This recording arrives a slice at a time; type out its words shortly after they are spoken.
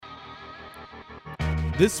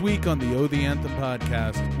This week on the Oh the Anthem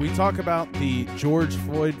podcast, we talk about the George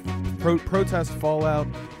Floyd protest fallout,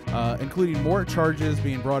 including more charges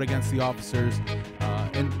being brought against the officers.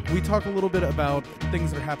 And we talk a little bit about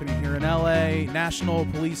things that are happening here in LA, National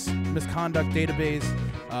Police Misconduct Database,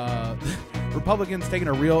 Republicans taking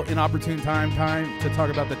a real inopportune time to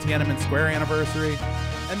talk about the Tiananmen Square anniversary.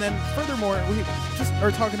 And then furthermore, we just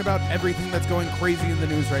are talking about everything that's going crazy in the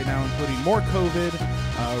news right now, including more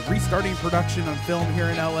COVID, restarting production on film here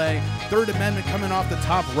in LA, Third Amendment coming off the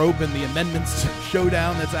top rope and the amendments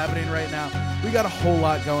showdown that's happening right now. We got a whole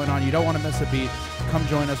lot going on. You don't want to miss a beat. Come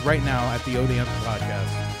join us right now at the Oh the Anthem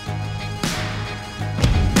podcast.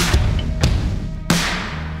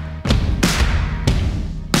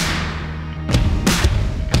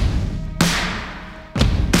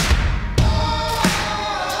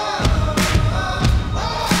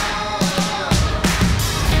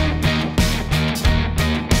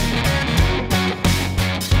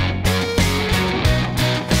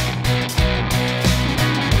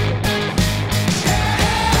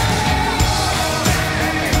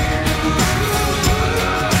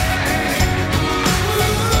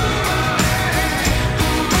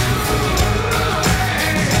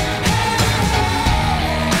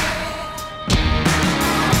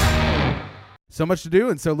 So much to do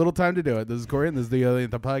and so little time to do it. This is Corey, and this is the Oh the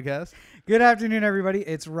Anthem podcast. Good afternoon, everybody.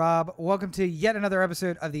 It's Rob. Welcome to yet another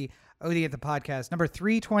episode of the Oh the Anthem podcast, number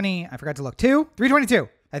 320. I forgot to look. 322,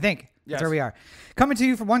 I think. Yes. That's where we are. Coming to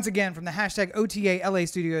you once again from the hashtag OTA LA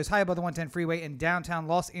studios, high above the 110 freeway in downtown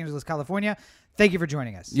Los Angeles, California. Thank you for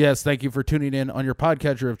joining us. Yes, thank you for tuning in on your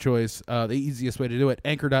podcatcher of choice. The easiest way to do it,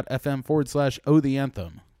 anchor.fm/Oh the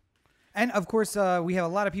Anthem. And, of course, we have a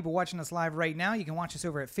lot of people watching us live right now. You can watch us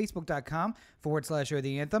over at facebook.com/Oh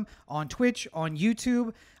the Anthem, on Twitch, on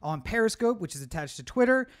YouTube, on Periscope, which is attached to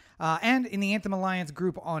Twitter, and in the Anthem Alliance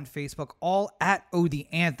group on Facebook, all at Oh the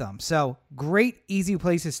Anthem. So great, easy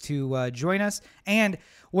places to join us. And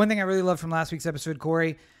one thing I really loved from last week's episode,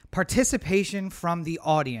 Corey, participation from the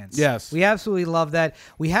audience. Yes. We absolutely love that.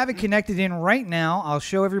 We have it connected in right now. I'll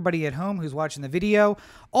show everybody at home who's watching the video.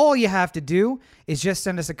 All you have to do is just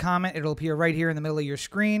send us a comment. It'll appear right here in the middle of your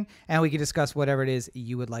screen, and we can discuss whatever it is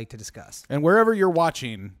you would like to discuss. And wherever you're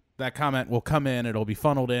watching, that comment will come in. It'll be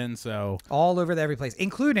funneled in. So all over every place,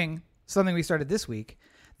 including something we started this week,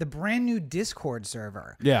 the brand new Discord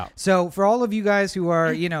server. Yeah. So for all of you guys who are,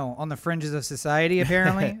 on the fringes of society,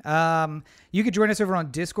 apparently, you could join us over on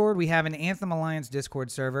Discord. We have an Anthem Alliance Discord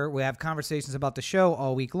server. We have conversations about the show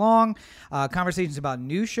all week long, conversations about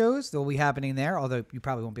new shows that will be happening there, although you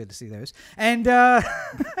probably won't be able to see those. And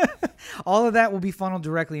all of that will be funneled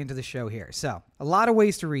directly into the show here. So a lot of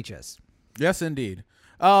ways to reach us. yes, indeed.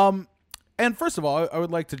 And first of all, I would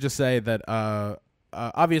like to just say that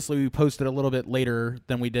obviously we posted a little bit later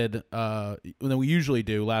than we did than we usually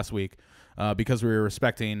do last week because we were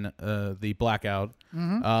respecting the blackout.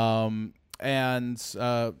 Mm-hmm.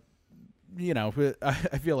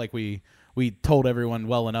 I feel like we told everyone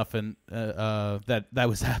well enough and that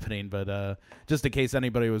was happening, but just in case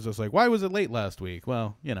anybody was just like, why was it late last week?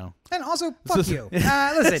 Well, And also, fuck you.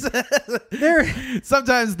 Listen,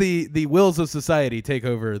 sometimes the wills of society take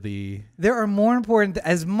over the... There are more important...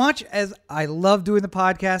 As much as I love doing the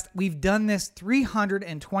podcast, we've done this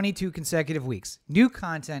 322 consecutive weeks. New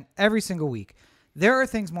content every single week. There are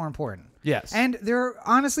things more important. Yes. And there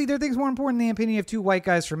are things more important in the opinion of two white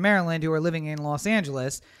guys from Maryland who are living in Los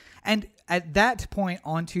Angeles. And at that point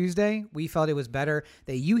on Tuesday, we felt it was better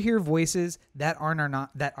that you hear voices that are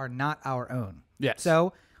not our own. Yes.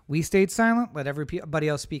 So we stayed silent, let everybody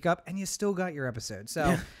else speak up, and you still got your episode.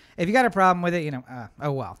 So if you got a problem with it,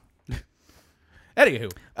 oh well.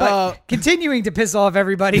 Anywho, continuing to piss off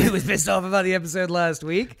everybody who was pissed off about the episode last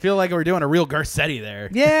week. Feel like we're doing a real Garcetti there.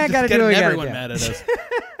 Yeah, got to do it. Everyone mad at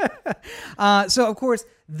us. So, of course,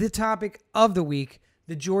 the topic of the week,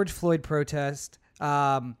 the George Floyd protest.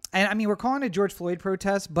 And I mean, we're calling it George Floyd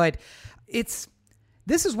protest, but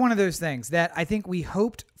this is one of those things that I think we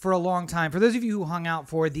hoped for a long time. For those of you who hung out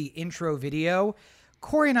for the intro video,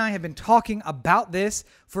 Corey and I have been talking about this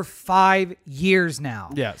for 5 years now.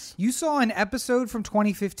 Yes. You saw an episode from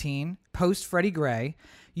 2015, post Freddie Gray.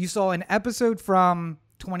 You saw an episode from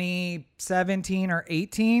 2017 or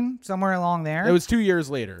 18, somewhere along there. It was 2 years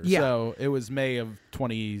later. Yeah. So it was May of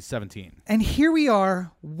 2017. And here we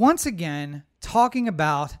are once again talking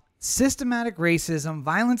about systematic racism,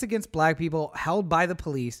 violence against black people held by the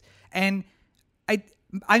police. And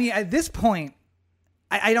I mean, at this point,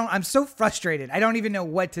 I'm so frustrated. I don't even know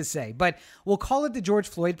what to say, but we'll call it the George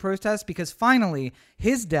Floyd protest because finally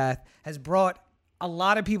his death has brought a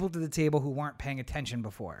lot of people to the table who weren't paying attention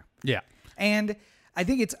before. Yeah. And I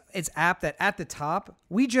think it's apt that at the top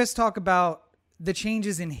we just talk about the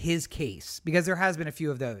changes in his case, because there has been a few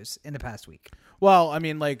of those in the past week. Well, I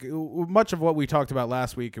mean, like, much of what we talked about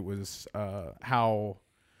last week, it was how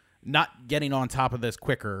not getting on top of this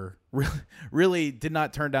quicker really did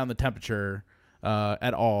not turn down the temperature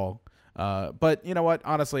at all. But you know what?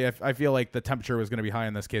 Honestly, I feel like the temperature was going to be high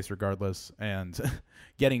in this case regardless, and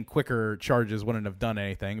getting quicker charges wouldn't have done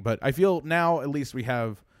anything. But I feel now at least we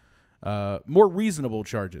have more reasonable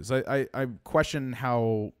charges. I question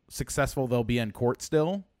how successful they'll be in court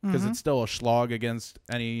still, because it's still a slog against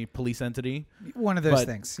any police entity. One of those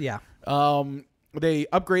things, yeah. They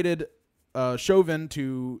upgraded Chauvin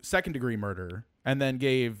to second-degree murder, and then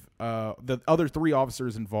gave the other 3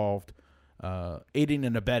 officers involved aiding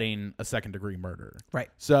and abetting a second-degree murder. Right.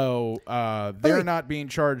 So they're not being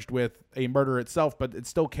charged with a murder itself, but it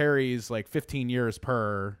still carries like 15 years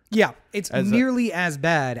per. Yeah, it's nearly as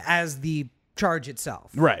bad as the charge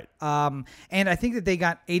itself. Right. And I think that they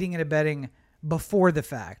got aiding and abetting before the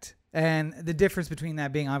fact. And the difference between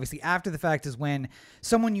that being obviously after the fact is when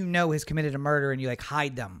someone you know has committed a murder and you like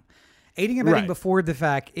hide them. Aiding and abetting before the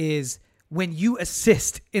fact is when you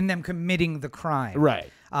assist in them committing the crime. Right.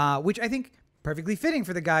 Which I think perfectly fitting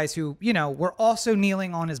for the guys who, you know, were also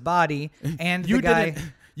kneeling on his body, and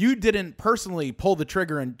you didn't personally pull the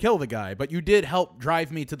trigger and kill the guy, but you did help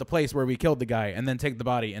drive me to the place where we killed the guy and then take the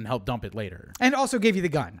body and help dump it later. And also gave you the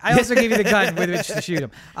gun. I also gave you the gun with which to shoot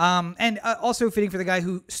him. And also fitting for the guy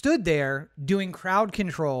who stood there doing crowd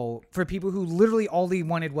control for people who literally all he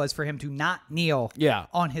wanted was for him to not kneel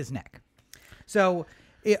on his neck. So,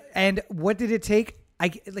 and what did it take? I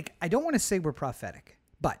don't want to say we're prophetic,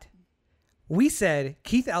 but we said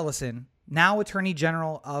Keith Ellison, now Attorney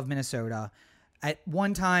General of Minnesota, at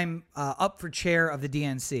one time up for chair of the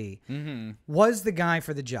DNC, was the guy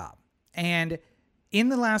for the job. And in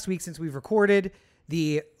the last week since we've recorded,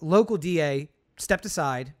 the local DA stepped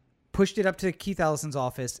aside, pushed it up to Keith Ellison's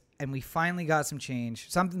office, and we finally got some change,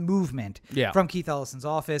 some movement from Keith Ellison's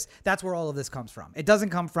office. That's where all of this comes from. It doesn't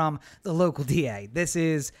come from the local DA. This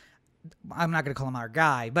is, I'm not going to call him our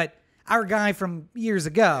guy, but our guy from years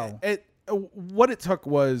ago. What it took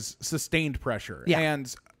was sustained pressure. Yeah.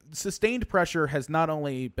 And sustained pressure has not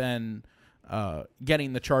only been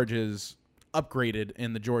getting the charges upgraded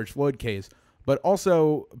in the George Floyd case, but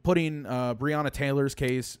also putting Breonna Taylor's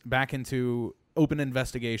case back into open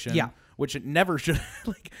investigation, which it never should.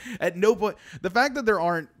 Like, at no point, the fact that there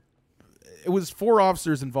aren't, it was 4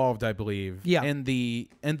 officers involved, I believe, in the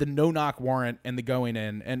no-knock warrant and the going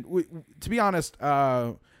in. And to be honest,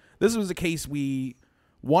 this was a case we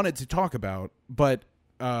wanted to talk about, but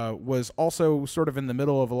was also sort of in the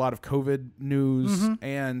middle of a lot of COVID news.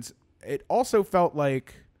 And it also felt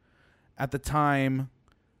like at the time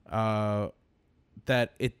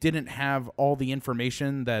that it didn't have all the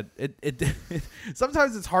information that it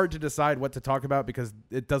sometimes it's hard to decide what to talk about because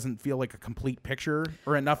it doesn't feel like a complete picture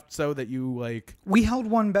or enough so that you like. We held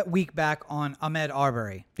one week back on Ahmaud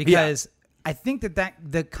Arbery because I think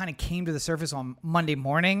that kind of came to the surface on Monday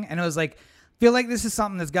morning, and it was like, feel like this is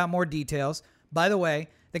something that's got more details. By the way,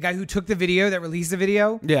 the guy who took the video, that released the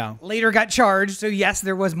video, later got charged. So yes,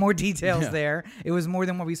 there was more details there. It was more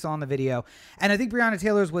than what we saw in the video. And I think Breonna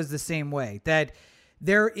Taylor's was the same way, that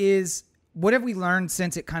there is, what have we learned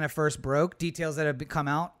since it kind of first broke, details that have come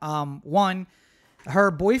out. One, her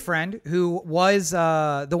boyfriend, who was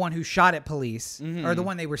the one who shot at police, or the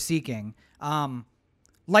one they were seeking,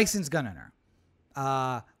 licensed gun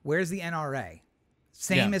owner. Where's the NRA?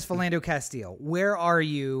 Same as Philando Castile. Where are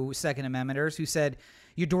you, Second Amendmenters, who said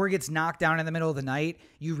your door gets knocked down in the middle of the night,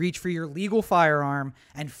 you reach for your legal firearm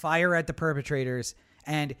and fire at the perpetrators,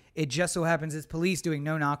 and it just so happens it's police doing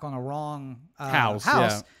no knock on a wrong house.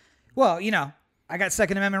 Yeah. Well, you know, I got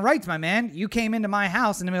Second Amendment rights, my man. You came into my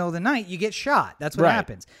house in the middle of the night, you get shot. That's what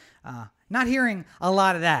happens. Not hearing a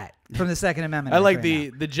lot of that from the Second Amendment. I like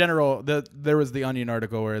the general. There was the Onion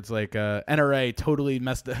article where it's like NRA totally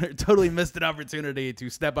missed an opportunity to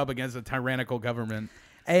step up against a tyrannical government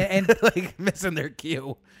and like missing their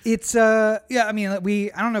cue. It's I mean,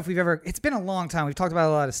 I don't know if we've ever. It's been a long time. We've talked about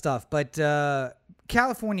a lot of stuff, but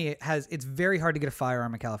California it's very hard to get a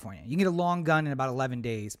firearm in California. You can get a long gun in about 11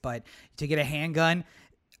 days, but to get a handgun,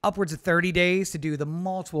 upwards of 30 days to do the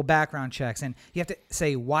multiple background checks, and you have to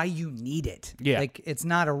say why you need it. Yeah. Like, it's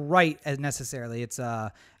not a right as necessarily. It's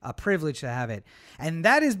a privilege to have it. And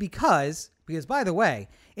that is because, by the way,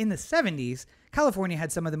 in the 70s, California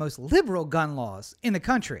had some of the most liberal gun laws in the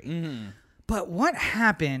country. But what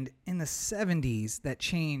happened in the 70s that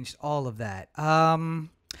changed all of that?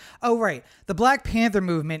 Oh, right. The Black Panther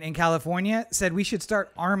movement in California said we should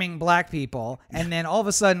start arming black people. And then all of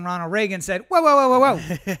a sudden, Ronald Reagan said, whoa, whoa, whoa, whoa,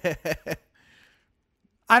 whoa.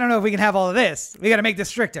 I don't know if we can have all of this. We got to make this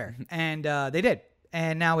stricter. And they did.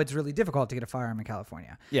 And now it's really difficult to get a firearm in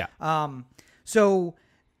California. Yeah. So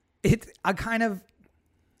I kind of,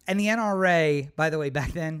 and the NRA, by the way,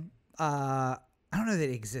 back then, I don't know that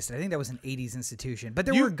it existed. I think that was an 80s institution, but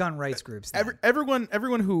there were gun rights groups.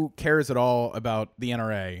 Everyone who cares at all about the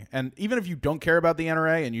NRA, and even if you don't care about the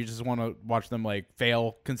NRA and you just want to watch them like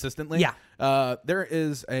fail consistently, there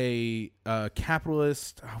is a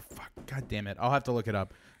capitalist. Oh fuck, god damn it! I'll have to look it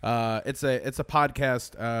up. It's a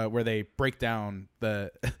podcast where they break down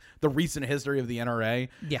the recent history of the NRA,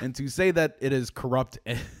 and to say that it is corrupt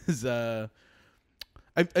is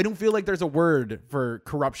I don't feel like there's a word for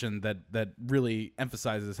corruption that really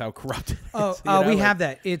emphasizes how corrupt it is. We have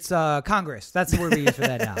that. It's Congress. That's the word we use for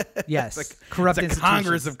that now. Yes. Corrupt it's a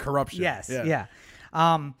Congress of corruption. Yes. Yeah.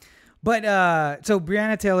 But so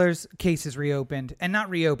Breonna Taylor's case is reopened, and not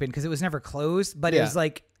reopened because it was never closed, but it was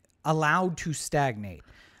like allowed to stagnate.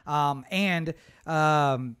 And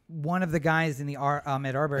one of the guys in the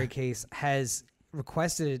Ahmaud Arbery case has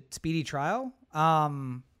requested a speedy trial.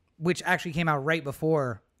 Which actually came out right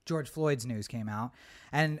before George Floyd's news came out.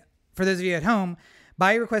 And for those of you at home,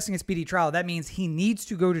 by requesting a speedy trial, that means he needs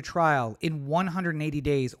to go to trial in 180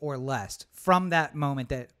 days or less from that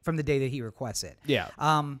moment, from the day that he requests it. Yeah.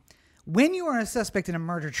 When you are a suspect in a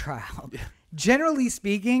murder trial, generally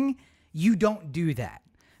speaking, you don't do that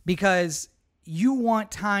because you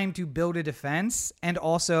want time to build a defense, and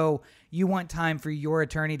also you want time for your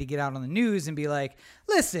attorney to get out on the news and be like,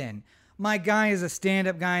 listen, my guy is a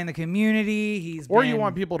stand-up guy in the community. You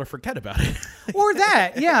want people to forget about it, or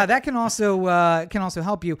that, that can also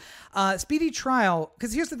help you. Speedy trial,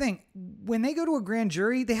 because here's the thing: when they go to a grand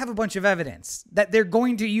jury, they have a bunch of evidence that they're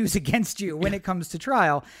going to use against you when it comes to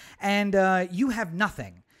trial, and you have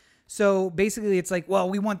nothing. So basically, it's like, well,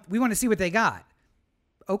 we want to see what they got.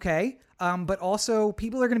 Okay, but also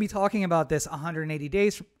people are going to be talking about this 180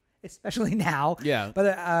 days from. Especially now. Yeah.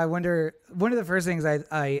 But I wonder, one of the first things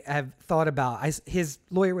I have thought about, his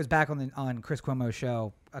lawyer was back on Chris Cuomo's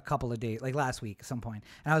show a couple of days, like last week at some point.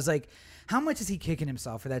 And I was like, how much is he kicking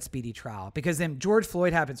himself for that speedy trial? Because then George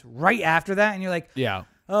Floyd happens right after that. And you're like,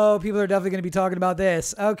 oh, people are definitely going to be talking about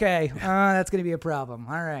this. Okay. That's going to be a problem.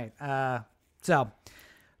 All right. But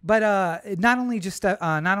not only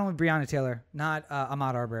Breonna Taylor, not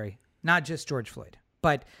Ahmaud Arbery, not just George Floyd,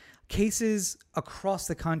 but cases across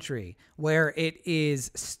the country where it is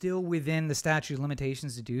still within the statute of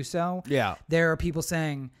limitations to do so. Yeah. There are people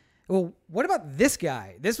saying, well, what about this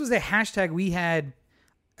guy? This was a hashtag we had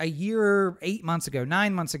a year, 8 months ago,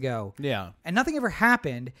 9 months ago. Yeah. And nothing ever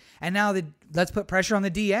happened. And now let's put pressure on the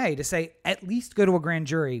DA to say, at least go to a grand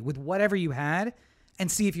jury with whatever you had and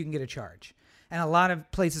see if you can get a charge. And a lot of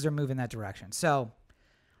places are moving that direction. So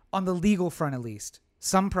on the legal front, at least,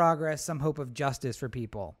 some progress, some hope of justice for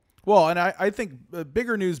people. Well, and I think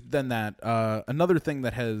bigger news than that, another thing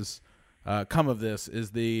that has come of this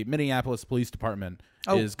is the Minneapolis Police Department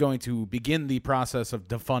is going to begin the process of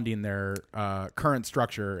defunding their current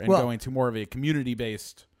structure and going to more of a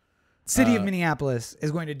community-based... City of Minneapolis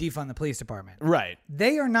is going to defund the police department. Right.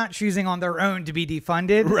 They are not choosing on their own to be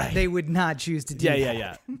defunded. Right. They would not choose to do that.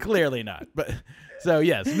 Yeah. Clearly not. But... So,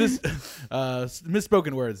 yes,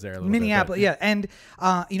 misspoken words there. Minneapolis, bit. And,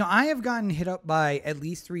 I have gotten hit up by at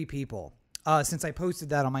least 3 people since I posted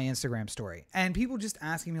that on my Instagram story. And people just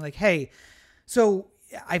asking me like, hey, so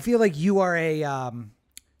I feel like you are an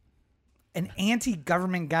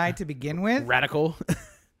anti-government guy to begin with. Radical.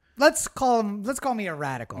 Let's call me a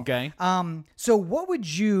radical. Okay. So what would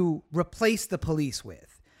you replace the police with?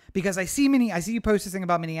 Because I see you post this thing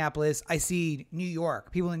about Minneapolis. I see New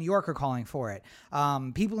York. People in New York are calling for it.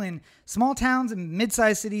 People in small towns and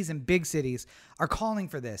mid-sized cities and big cities are calling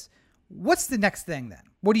for this. What's the next thing then?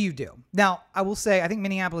 What do you do? Now, I will say I think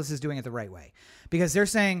Minneapolis is doing it the right way because they're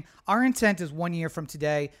saying our intent is 1 year from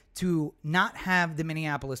today to not have the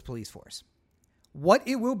Minneapolis police force. What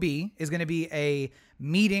it will be is going to be a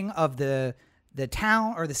meeting of the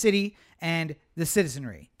town or the city and the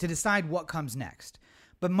citizenry to decide what comes next.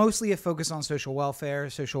 But mostly a focus on social welfare,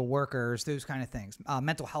 social workers, those kind of things,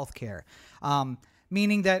 mental health care.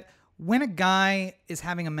 Meaning that when a guy is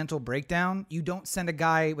having a mental breakdown, you don't send a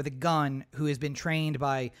guy with a gun who has been trained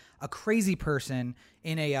by a crazy person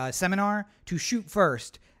in a seminar to shoot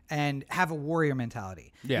first and have a warrior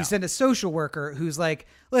mentality. Yeah. You send a social worker who's like,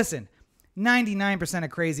 listen, 99%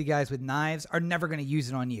 of crazy guys with knives are never going to use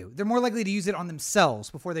it on you. They're more likely to use it on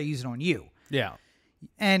themselves before they use it on you. Yeah.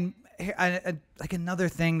 And like another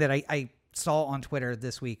thing that I saw on Twitter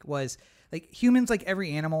this week was like humans, like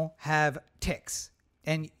every animal, have ticks,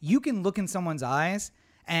 and you can look in someone's eyes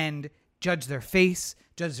and judge their face,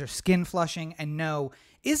 judge their skin flushing, and know,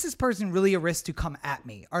 is this person really a risk to come at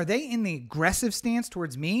me? Are they in the aggressive stance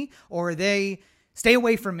towards me, or are they stay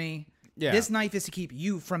away from me? Yeah. This knife is to keep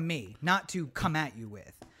you from me, not to come at you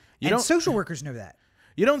with. And don't- social workers know that.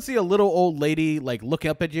 You don't see a little old lady like look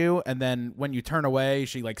up at you, and then when you turn away,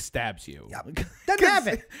 she like stabs you. Doesn't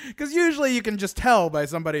happen. Because usually you can just tell by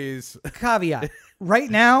somebody's. Caveat.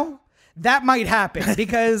 Right now, that might happen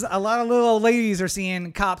because a lot of little old ladies are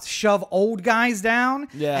seeing cops shove old guys down.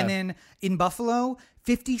 Yeah. And then in Buffalo,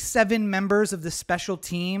 57 members of the special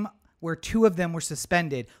team, where 2 of them were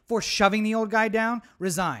suspended for shoving the old guy down,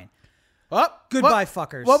 resign. Oh, Goodbye,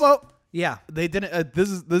 fuckers. Whoa. Yeah. They didn't. This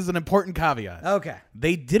is an important caveat. Okay.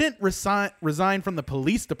 They didn't resign from the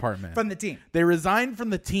police department. From the team. They resigned from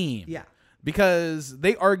the team. Yeah. Because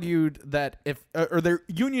they argued that or their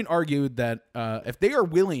union argued that if they are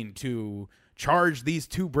willing to charge these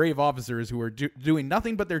 2 brave officers who are doing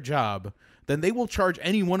nothing but their job, then they will charge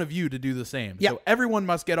any one of you to do the same. Yep. So everyone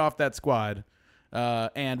must get off that squad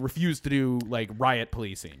and refuse to do like riot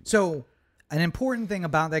policing. So an important thing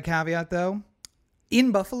about that caveat, though,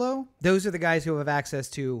 in Buffalo, those are the guys who have access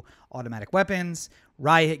to automatic weapons,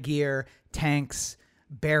 riot gear, tanks,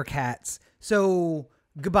 Bearcats. So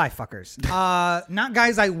goodbye, fuckers. Not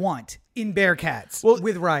guys I want in Bearcats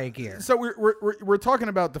with riot gear. So we're talking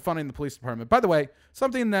about defunding the police department. By the way,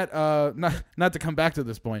 something that not to come back to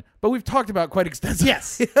this point, but we've talked about quite extensively.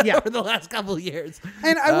 Yes, yeah. over the last couple of years.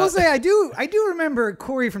 And I will say, I do remember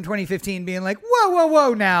Corey from 2015 being like,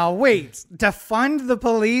 whoa, now wait, defund the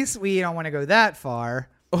police? We don't want to go that far.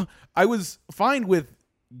 I was fine with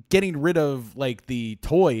getting rid of like the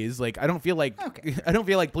toys. Like I don't feel like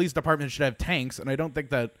police departments should have tanks, and I don't think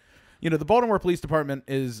that the Baltimore Police Department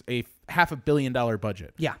is a $500 million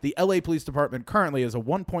budget. Yeah. The LA Police Department currently is a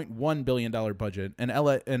 $1.1 billion budget, and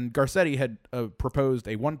Garcetti had proposed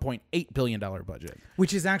a $1.8 billion budget,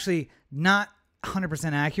 which is actually not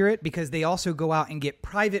 100% accurate because they also go out and get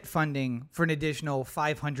private funding for an additional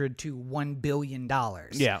 $500 to $1 billion.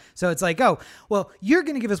 Yeah. So it's like, oh, well, you're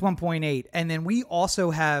going to give us 1.8, and then we also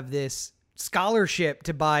have this scholarship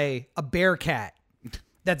to buy a Bearcat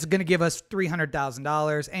that's going to give us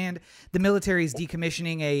 $300,000, and the military is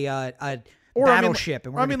decommissioning a battleship.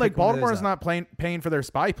 And we're gonna pick one of those Baltimore's up. not paying for their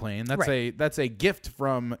spy plane. That's Right. that's a gift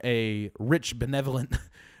from a rich, benevolent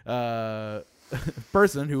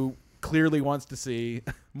person who clearly wants to see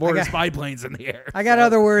more spy planes in the air. I got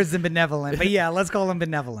other words than benevolent, but yeah, let's call them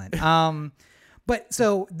benevolent. But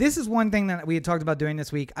so this is one thing that we had talked about doing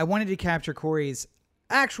this week. I wanted to capture Corey's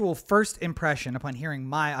actual first impression upon hearing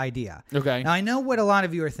my idea. Okay. Now I know what a lot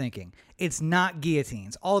of you are thinking. It's not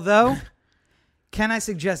guillotines. Although, can I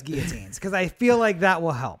suggest guillotines? Because I feel like that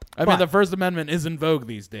will help. I mean, the First Amendment is in vogue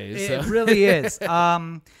these days. It So. really is.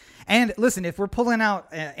 And listen, if we're pulling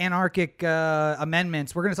out anarchic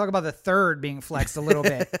amendments, we're going to talk about the third being flexed a little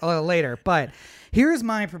bit a little later. But here's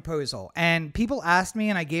my proposal. And people asked me,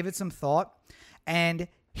 and I gave it some thought. And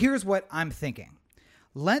here's what I'm thinking.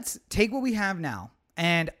 Let's take what we have now.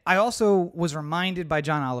 And I also was reminded by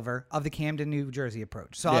John Oliver of the Camden, New Jersey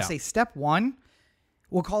approach. So I'll say step 1,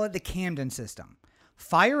 we'll call it the Camden system.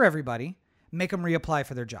 Fire everybody, make them reapply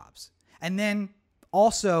for their jobs. And then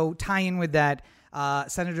also tie in with that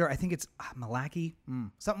Senator, I think it's Malaki,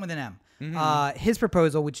 something with an M. Mm-hmm. His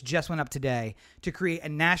proposal, which just went up today, to create a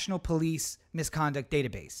national police misconduct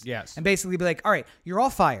database. Yes. And basically be like, all right, you're all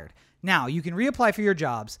fired. Now you can reapply for your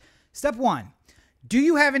jobs. Step 1, do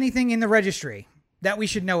you have anything in the registry that we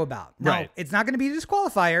should know about? No, Right. it's not going to be a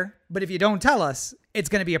disqualifier, but if you don't tell us, it's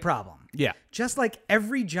going to be a problem. Yeah. Just like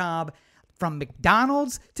every job from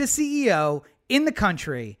McDonald's to CEO in the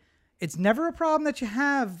country, it's never a problem that you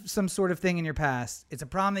have some sort of thing in your past. It's a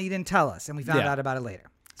problem that you didn't tell us, and we found out about it later.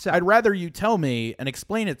 So I'd rather you tell me and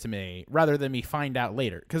explain it to me rather than me find out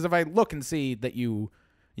later. Because if I look and see that you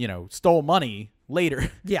stole money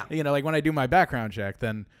later, Yeah. like when I do my background check,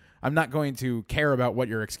 then I'm not going to care about what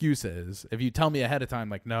your excuse is. If you tell me ahead of time,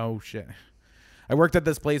 like, no, shit. I worked at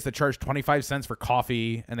this place that charged 25 cents for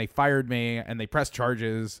coffee, and they fired me, and they pressed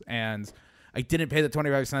charges, and I didn't pay the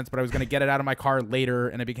 25 cents, but I was going to get it out of my car later,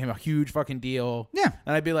 and it became a huge fucking deal. Yeah.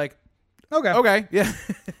 And I'd be like, okay. yeah.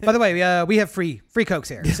 By the way, we have free Cokes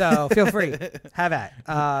here, so feel free. Have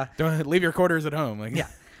at. Don't leave your quarters at home. Like, Yeah.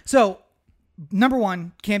 So, number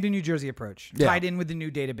 1, Camden, New Jersey approach, Yeah. tied in with the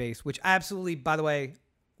new database, which absolutely, by the way,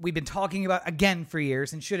 we've been talking about again for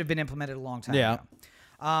years and should have been implemented a long time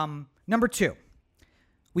ago. Number 2,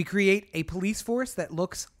 we create a police force that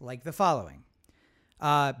looks like the following.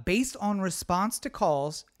 based on response to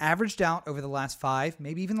calls averaged out over the last 5,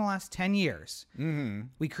 maybe even the last 10 years,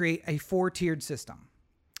 we create a 4-tiered system.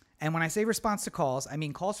 And when I say response to calls, I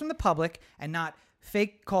mean calls from the public and not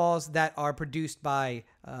fake calls that are produced by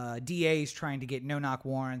DAs trying to get no-knock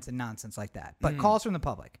warrants and nonsense like that. But calls from the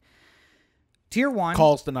public. Tier 1.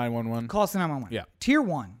 Calls to 911. Calls to 911. Yeah. Tier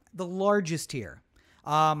 1, the largest tier.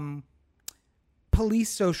 Police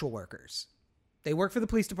social workers. They work for the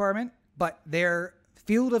police department, but their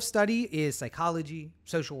field of study is psychology,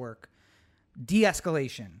 social work,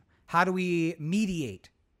 de-escalation. How do we mediate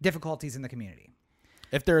difficulties in the community?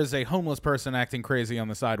 If there is a homeless person acting crazy on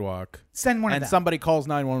the sidewalk, Send one of and them. somebody calls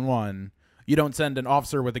 911, you don't send an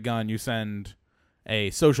officer with a gun. You send a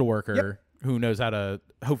social worker who knows how to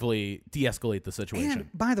hopefully de-escalate the situation. And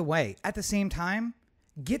by the way, at the same time,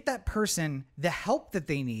 get that person the help that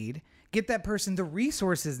they need. Get that person the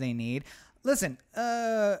resources they need. Listen,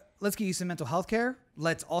 let's get you some mental health care.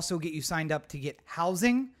 Let's also get you signed up to get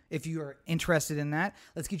housing if you are interested in that.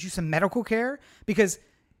 Let's get you some medical care, because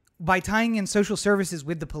by tying in social services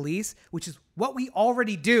with the police, which is what we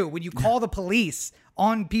already do when you call the police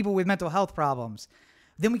on people with mental health problems,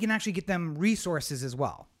 then we can actually get them resources as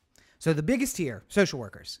well. So the biggest tier, social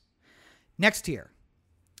workers. Next tier,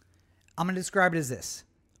 I'm going to describe it as this.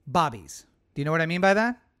 Bobbies. Do you know what I mean by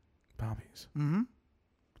that? Bobbies.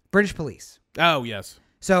 British police. Oh, yes.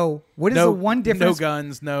 So what is the one difference? No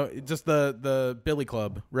guns, no, just the billy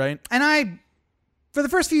club, right? And for the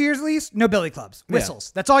first few years at least, no billy clubs,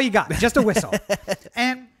 whistles. That's all you got, just a whistle.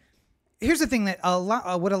 And here's the thing that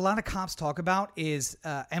what a lot of cops talk about is,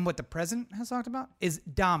 and what the president has talked about is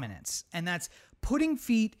dominance, and that's putting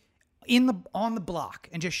feet on the block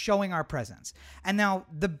and just showing our presence. And now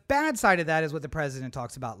the bad side of that is what the president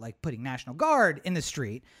talks about, like putting National Guard in the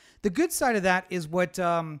street. The good side of that is what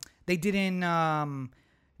they did in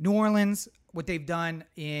New Orleans, what they've done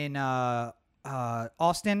in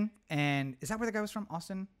Austin, and is that where the guy was from?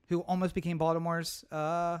 Austin, who almost became Baltimore's?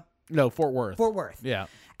 No, Fort Worth. Fort Worth. Yeah.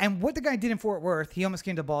 And what the guy did in Fort Worth, he almost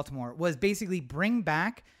came to Baltimore, was basically bring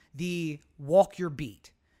back the walk your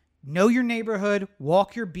beat. Know your neighborhood,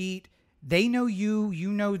 walk your beat. They know you,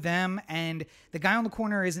 you know them, and the guy on the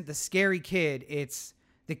corner isn't the scary kid. It's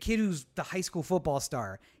the kid who's the high school football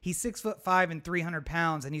star. He's 6'5" and 300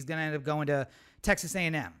 pounds, and he's going to end up going to Texas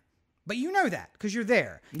A&M. But you know that because you're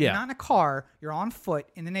there. Yeah. You're not in a car. You're on foot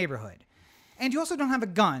in the neighborhood. And you also don't have a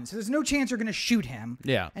gun, so there's no chance you're going to shoot him.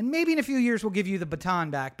 Yeah. And maybe in a few years we'll give you the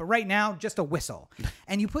baton back, but right now, just a whistle.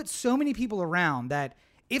 And you put so many people around that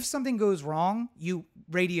if something goes wrong,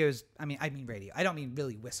 radios, I mean radio. I don't mean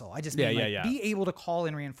really whistle. I just mean be able to call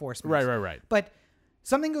in reinforcements. Right. But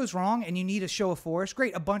something goes wrong and you need a show of force.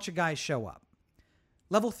 Great, a bunch of guys show up.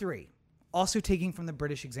 Level 3, also taking from the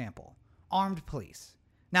British example, armed police.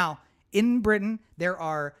 Now, in Britain, there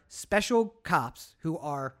are special cops who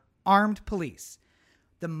are armed police.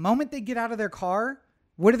 The moment they get out of their car,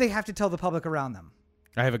 what do they have to tell the public around them?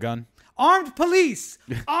 I have a gun. Armed police!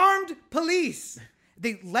 Armed police!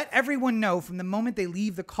 They let everyone know from the moment they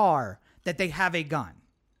leave the car that they have a gun.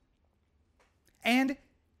 And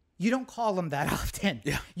you don't call them that often.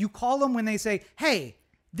 Yeah. You call them when they say, hey,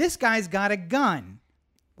 this guy's got a gun.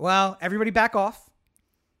 Well, everybody back off.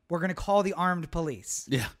 We're going to call the armed police.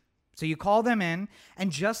 Yeah. So you call them in,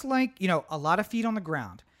 and just like, a lot of feet on the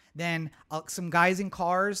ground, then some guys in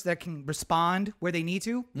cars that can respond where they need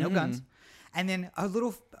to, no guns. And then a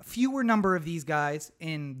little fewer number of these guys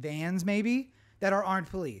in vans maybe that are armed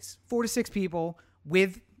police, 4 to 6 people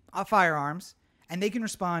with firearms, and they can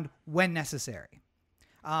respond when necessary.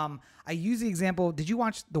 I use the example, did you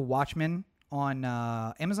watch The Watchmen on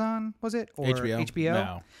Amazon, was it? Or HBO?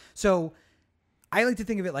 No. So I like to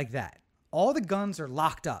think of it like that. All the guns are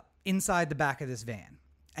locked up inside the back of this van.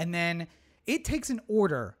 And then it takes an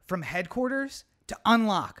order from headquarters to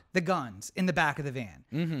unlock the guns in the back of the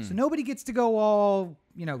van. So nobody gets to go all,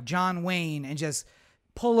 John Wayne and just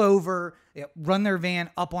pull over, run their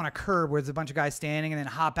van up on a curb where there's a bunch of guys standing and then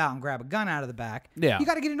hop out and grab a gun out of the back. Yeah. You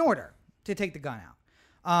got to get an order to take the gun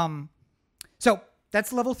out. So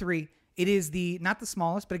that's level 3. It is not the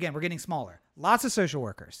smallest, but again, we're getting smaller. Lots of social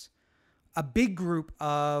workers. A big group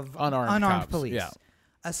of unarmed cops. police. Yeah.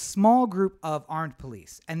 A small group of armed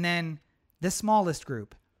police. And then the smallest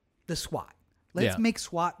group, the SWAT. Let's make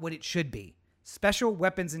SWAT what it should be. Special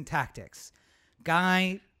Weapons and Tactics.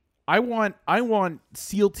 I want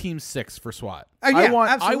SEAL Team 6 for SWAT. Yeah,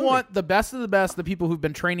 I want the best of the best, the people who've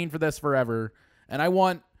been training for this forever, and I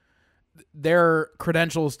want their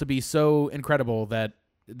credentials to be so incredible that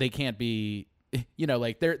they can't be,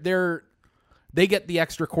 like they're they get the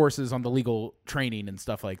extra courses on the legal training and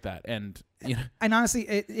stuff like that. And and honestly,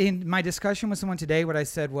 in my discussion with someone today, what I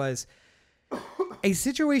said was a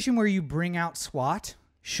situation where you bring out SWAT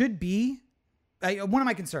should be one of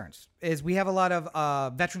my concerns is we have a lot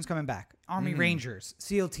of veterans coming back, Army Rangers,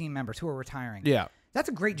 SEAL team members who are retiring. Yeah. That's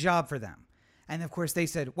a great job for them. And of course they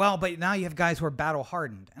said, well, but now you have guys who are battle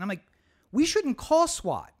hardened. And I'm like, we shouldn't call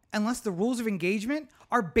SWAT unless the rules of engagement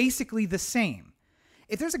are basically the same.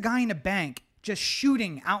 If there's a guy in a bank just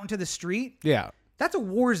shooting out into the street, yeah, that's a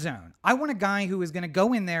war zone. I want a guy who is going to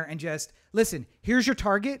go in there and just, listen, here's your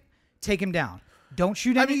target, take him down. Don't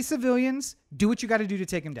shoot any civilians. Do what you got to do to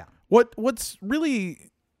take him down. What's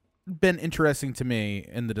really been interesting to me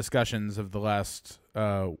in the discussions of the last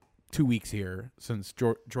 2 weeks here since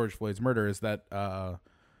George Floyd's murder is that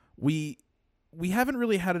we haven't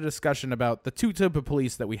really had a discussion about the two types of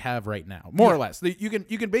police that we have right now, more or less. You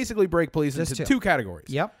can basically break police into two categories.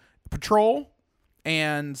 Yep. Patrol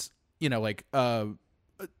and,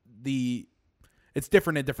 it's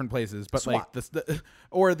different in different places, but SWAT.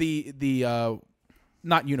 like the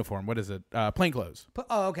not uniform. What is it? Plainclothes.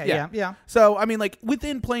 Oh, okay. Yeah. So, I mean, like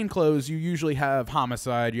within plainclothes, you usually have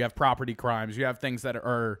homicide, you have property crimes, you have things that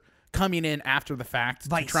are coming in after the fact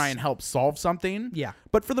to try and help solve something. Yeah.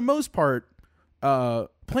 But for the most part,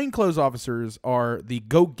 plainclothes officers are the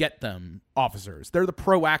go get them officers. They're the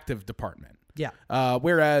proactive department. Yeah.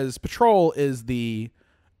 Whereas patrol is a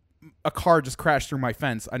car just crashed through my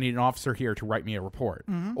fence. I need an officer here to write me a report.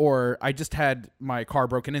 Mm-hmm. Or I just had my car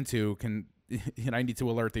broken into. I need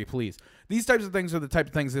to alert the police. These types of things are the type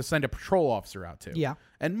of things they send a patrol officer out to. Yeah.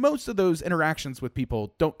 And most of those interactions with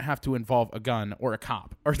people don't have to involve a gun or a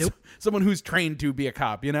cop or someone who's trained to be a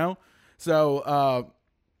cop, So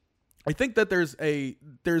I think that there's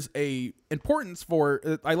a importance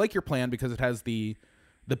for I like your plan because it has the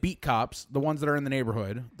beat cops, the ones that are in the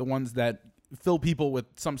neighborhood, the ones that fill people with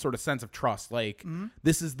some sort of sense of trust. Like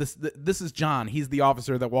this is John. He's the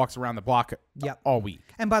officer that walks around the block all week.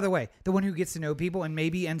 And by the way, the one who gets to know people and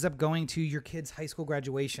maybe ends up going to your kid's high school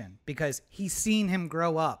graduation because he's seen him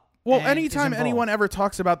grow up. Well, anytime anyone ever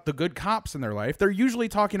talks about the good cops in their life, they're usually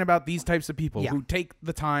talking about these types of people who take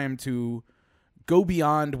the time to go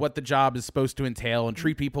beyond what the job is supposed to entail and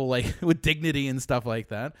treat people like with dignity and stuff like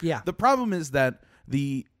that. Yeah. The problem is that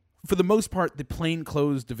for the most part, the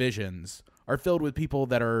plainclothes divisions are filled with people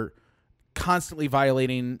that are constantly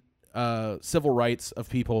violating civil rights of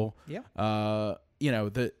people. Yeah.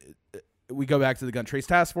 We go back to the Gun Trace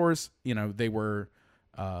Task Force. They were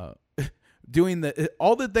doing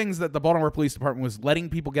all the things that the Baltimore Police Department was letting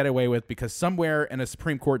people get away with because somewhere in a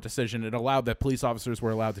Supreme Court decision it allowed that police officers were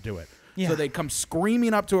allowed to do it. Yeah. So they'd come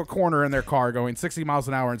screaming up to a corner in their car going 60 miles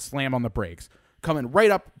an hour and slam on the brakes, coming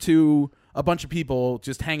right up to a bunch of people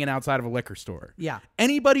just hanging outside of a liquor store. Yeah.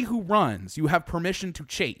 Anybody who runs, you have permission to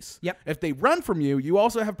chase. Yep. If they run from you, you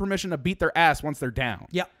also have permission to beat their ass once they're down.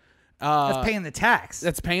 Yep. That's paying the tax.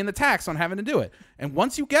 That's paying the tax on having to do it. And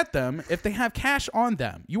once you get them, if they have cash on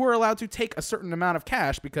them, you are allowed to take a certain amount of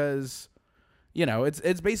cash because,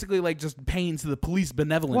 it's basically like just paying to the Police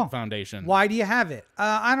Benevolent Foundation. Why do you have it?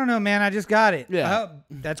 I don't know, man. I just got it. Yeah.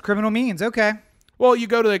 That's criminal means. Okay. Well, you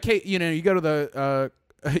go to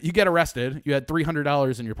you get arrested. You had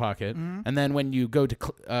 $300 in your pocket, and then when you go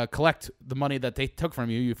to collect the money that they took from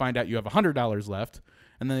you, you find out you have $100 left,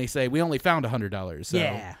 and then they say we only found $100. So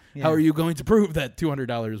how are you going to prove that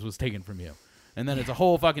 $200 was taken from you? And then it's a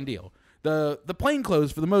whole fucking deal. The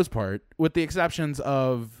plainclothes, for the most part, with the exceptions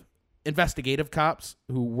of investigative cops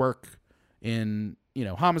who work in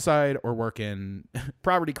homicide or work in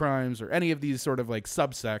property crimes or any of these sort of like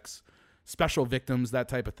subsects, special victims, that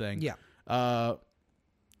type of thing. Yeah.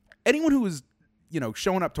 Anyone who is,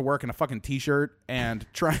 showing up to work in a fucking t-shirt and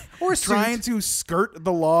trying to skirt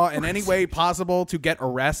the law in any way possible to get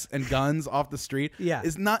arrests and guns off the street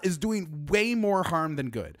is doing way more harm than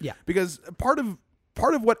good. Yeah. Because part of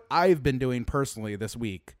what I've been doing personally this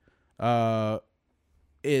week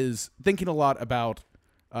is thinking a lot about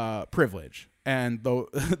privilege and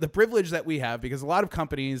the privilege that we have, because a lot of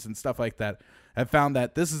companies and stuff like that have found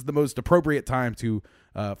that this is the most appropriate time to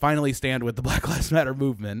finally stand with the Black Lives Matter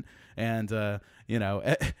movement. And,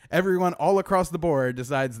 everyone all across the board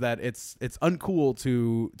decides that it's uncool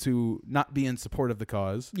to not be in support of the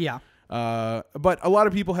cause. Yeah. But a lot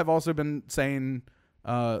of people have also been saying,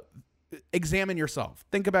 examine yourself.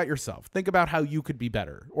 Think about yourself. Think about how you could be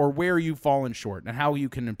better or where you've fallen short and how you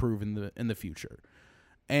can improve in the future.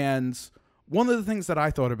 And one of the things that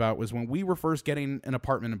I thought about was when we were first getting an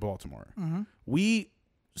apartment in Baltimore, we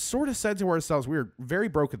sort of said to ourselves, we were very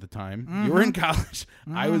broke at the time. You were in college.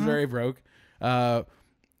 I was very broke.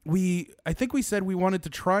 I think we said we wanted to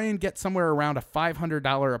try and get somewhere around a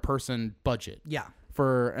 $500 a person budget. Yeah.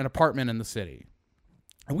 For an apartment in the city.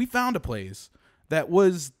 And we found a place that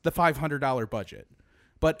was the $500 budget,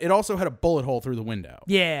 but it also had a bullet hole through the window.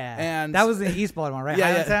 Yeah. And that was in East Baltimore, right?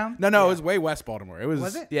 Yeah, Highlandtown? No, yeah. it was way West Baltimore.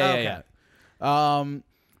 Was it? Yeah, Oh, yeah.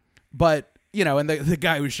 But, you know, and the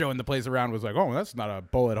guy who was showing the place around was like, "Oh, that's not a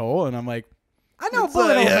bullet hole." And I'm like, I know a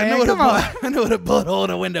bullet hole, man. Come on. I know what a bullet hole in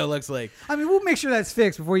a window looks like. I mean, we'll make sure that's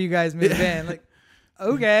fixed before you guys move in. Like,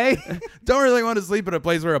 okay. Don't really want to sleep in a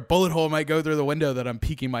place where a bullet hole might go through the window that I'm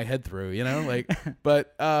peeking my head through, you know? Like,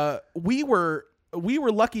 but we were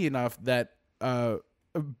lucky enough that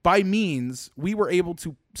by means we were able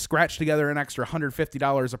to scratch together an extra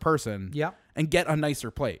 $150 a person. Yep. And get a nicer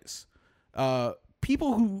place.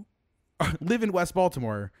 People who live in West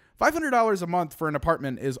Baltimore, $500 a month for an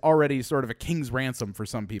apartment is already sort of a king's ransom for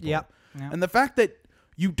some people. Yep. And the fact that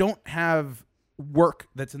you don't have work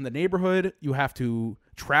that's in the neighborhood, you have to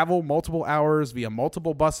travel multiple hours via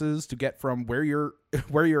multiple buses to get from where you're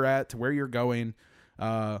at to where you're going.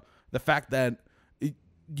 The fact that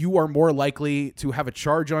you are more likely to have a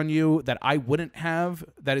charge on you that I wouldn't have,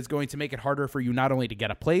 that is going to make it harder for you not only to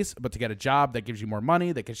get a place, but to get a job that gives you more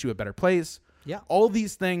money, that gets you a better place. Yeah. All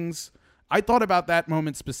these things, I thought about that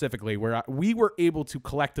moment specifically where we were able to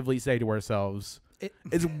collectively say to ourselves,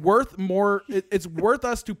 it's worth more. It's worth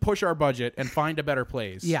us to push our budget and find a better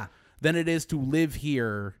place. Yeah. Than it is to live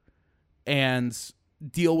here and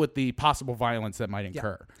deal with the possible violence that might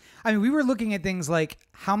incur. Yeah. I mean, we were looking at things like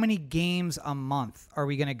how many games a month are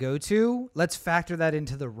we going to go to? Let's factor that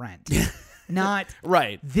into the rent. Not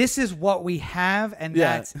right. This is what we have and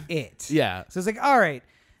that's it. Yeah. So it's like, all right,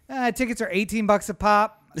 tickets are $18 a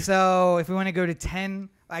pop. So if we want to go to 10,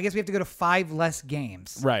 I guess we have to go to 5 less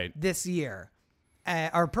games. Right. This year.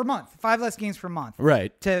 Or per month. 5 less games per month.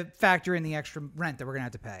 Right. To factor in the extra rent that we're going to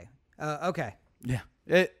have to pay. Okay. Yeah.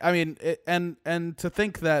 And to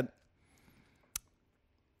think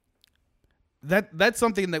that's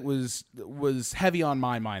something that was heavy on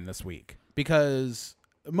my mind this week, because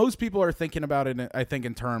most people are thinking about it, I think,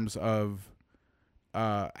 in terms of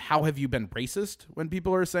how have you been racist when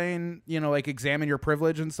people are saying, you know, like, examine your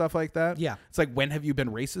privilege and stuff like that. Yeah. It's like, when have you been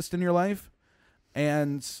racist in your life?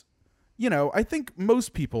 And, you know, I think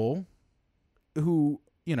most people who,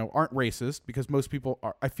 you know, aren't racist, because most people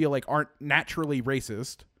are, I feel like, aren't naturally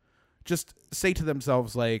racist, just say to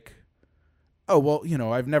themselves, like, oh, well, you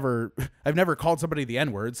know, I've never called somebody the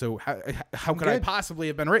N-word, so how could I possibly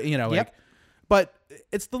have been you know, like, but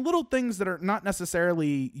it's the little things that are not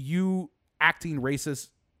necessarily you acting racist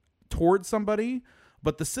towards somebody,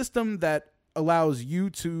 but the system that allows you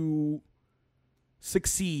to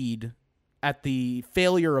succeed at the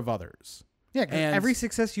failure of others. Yeah, and every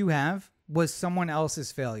success you have was someone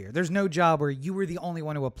else's failure. There's no job where you were the only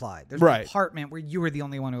one who applied. There's no apartment where you were the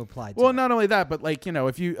only one who applied to. Well, not only that, but, like, you know,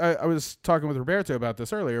 if you, I was talking with Roberto about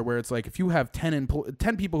this earlier, where it's like, if you have 10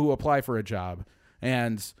 people who apply for a job,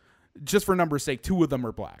 and just for numbers' sake, 2 of them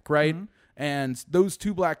are black, right? Mm-hmm. And those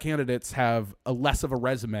 2 black candidates have a less of a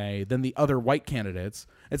resume than the other white candidates.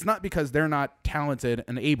 It's not because they're not talented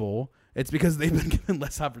and able. It's because they've been given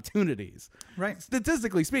less opportunities. Right.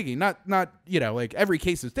 Statistically speaking, not, you know, like, every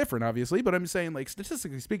case is different, obviously, but I'm saying, like,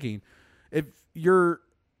 statistically speaking, if you're,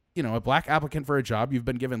 you know, a black applicant for a job, you've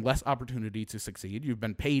been given less opportunity to succeed. You've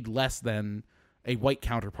been paid less than a white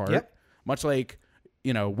counterpart. Much like,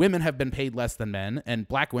 you know, women have been paid less than men, and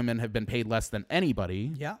black women have been paid less than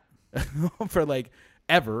anybody. Yeah. For, like,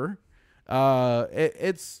 ever.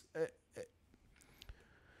 It's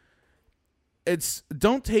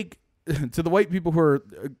don't take to the white people who are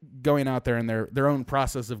going out there in their own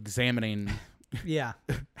process of examining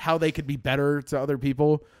how they could be better to other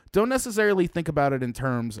people. Don't necessarily think about it in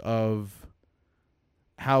terms of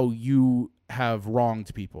how you have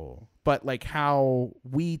wronged people, but, like, how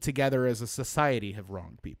we together as a society have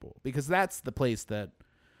wronged people, because that's the place that.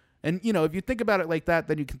 And, you know, if you think about it like that,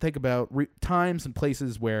 then you can think about times and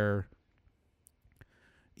places where,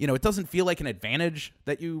 you know, it doesn't feel like an advantage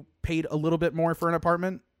that you paid a little bit more for an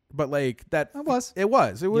apartment, but, like, that it was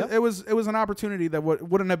an opportunity that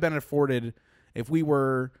wouldn't have been afforded if we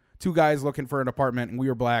were 2 guys looking for an apartment and we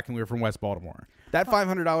were black and we were from West Baltimore. That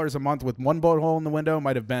 $500 a month with 1 bullet hole in the window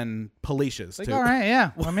might have been hellacious to all right,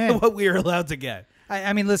 yeah, what we were allowed to get.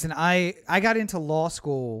 I mean, listen, I got into law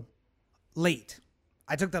school late.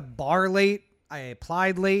 I took the bar late. I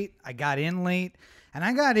applied late. I got in late. And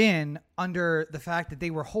I got in under the fact that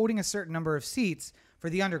they were holding a certain number of seats for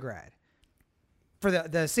the undergrad. For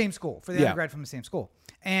the same school. For the undergrad from the same school.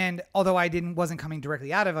 And although I wasn't coming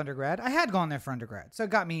directly out of undergrad, I had gone there for undergrad. So it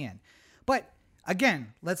got me in. But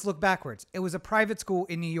Again, let's look backwards. It was a private school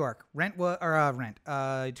in New York.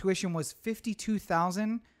 Tuition was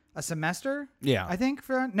 $52,000 a semester. Yeah. I think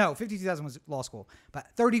 $52,000 was law school, but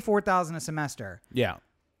 $34,000 a semester. Yeah.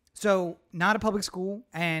 So not a public school,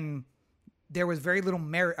 and there was very little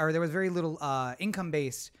merit, or there was very little income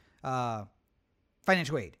based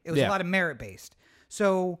financial aid. It was a lot of merit based.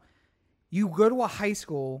 So you go to a high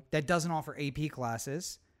school that doesn't offer AP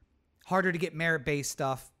classes, harder to get merit based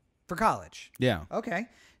stuff for college. Yeah. Okay.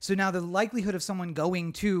 So now the likelihood of someone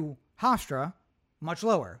going to Hofstra much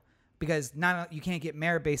lower, because you can't get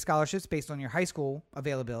merit based scholarships based on your high school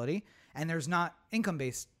availability, and there's not income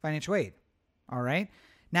based financial aid. All right.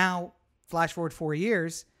 Now, flash forward 4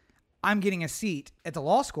 years, I'm getting a seat at the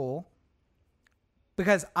law school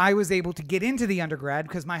because I was able to get into the undergrad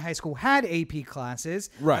because my high school had AP classes.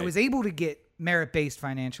 Right. I was able to get merit-based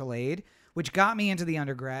financial aid, which got me into the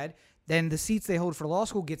undergrad. Then the seats they hold for law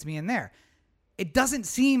school gets me in there. It doesn't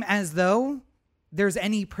seem as though there's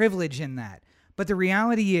any privilege in that. But the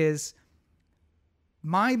reality is,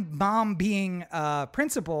 my mom being a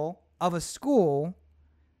principal of a school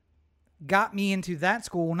got me into that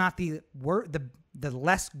school, not the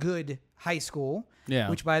less good high school. Yeah.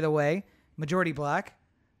 Which, by the way, majority black.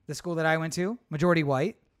 The school that I went to, majority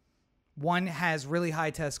white. One has really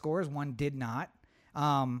high test scores. One did not.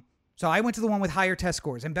 So I went to the one with higher test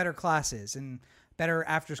scores and better classes and better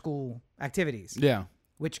after school activities. Yeah.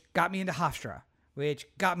 Which got me into Hofstra, which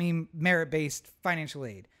got me merit-based financial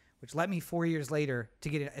aid, which led me 4 years later to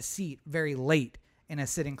get a seat very late in a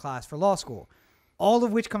sitting class for law school. All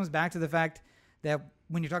of which comes back to the fact that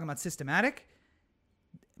when you're talking about systematic,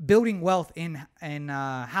 building wealth in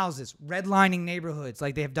houses, redlining neighborhoods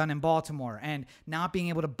like they have done in Baltimore, and not being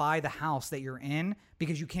able to buy the house that you're in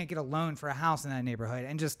because you can't get a loan for a house in that neighborhood,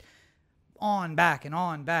 and just on back and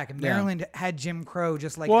on back. And Maryland had Jim Crow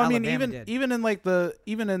just like Alabama did. Even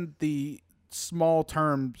in the small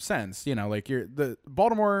term sense, like the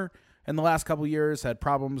Baltimore in the last couple of years had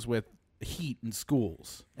problems with heat in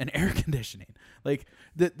schools and air conditioning. Like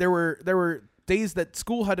there were days that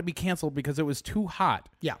school had to be canceled because it was too hot.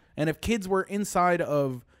 Yeah. And if kids were inside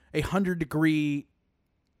of 100-degree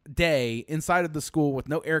day inside of the school with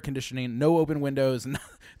no air conditioning, no open windows, and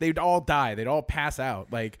they'd all die. They'd all pass out.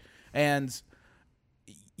 And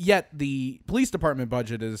yet the police department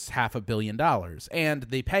budget is $500 million, and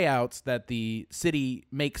the payouts that the city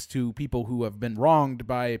makes to people who have been wronged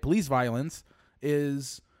by police violence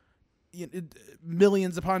is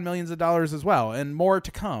millions upon millions of dollars as well, and more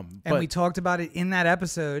to come. And we talked about it in that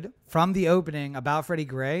episode from the opening about Freddie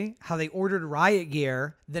Gray, how they ordered riot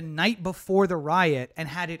gear the night before the riot and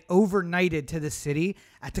had it overnighted to the city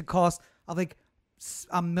at the cost of like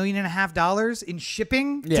 $1.5 million in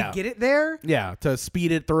shipping to get it there. Yeah, to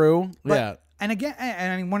speed it through. And again,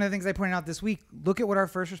 and I mean, one of the things I pointed out this week, look at what our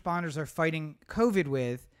first responders are fighting COVID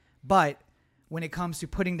with, but when it comes to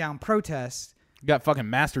putting down protests, got fucking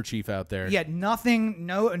Master Chief out there. Yeah, nothing,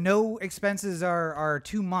 no expenses are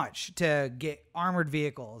too much to get armored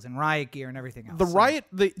vehicles and riot gear and everything else.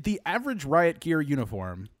 The average riot gear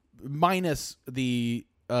uniform minus the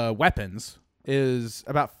weapons is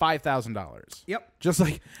about $5,000. Yep. Just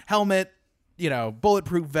like helmet,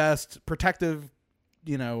 bulletproof vest, protective,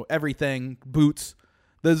 everything, boots.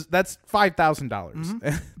 That's $5,000. Mm-hmm.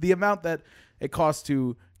 The amount that it costs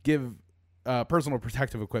to give personal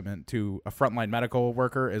protective equipment to a frontline medical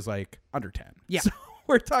worker is like under 10. Yeah. So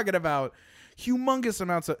we're talking about humongous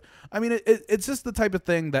amounts of, I mean, it's just the type of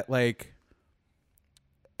thing that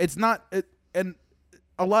it's not, and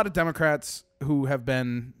a lot of Democrats who have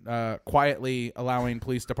been quietly allowing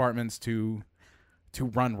police departments to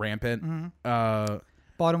run rampant. Mm-hmm.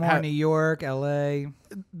 Baltimore, New York, LA.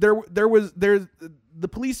 There's the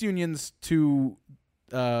police unions to,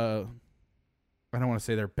 I don't want to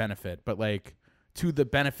say their benefit, but to the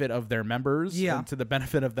benefit of their members and to the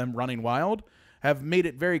benefit of them running wild, have made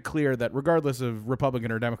it very clear that regardless of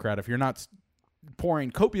Republican or Democrat, if you're not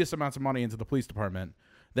pouring copious amounts of money into the police department,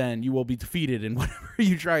 then you will be defeated in whatever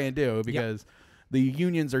you try and do, because the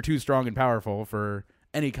unions are too strong and powerful for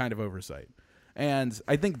any kind of oversight. And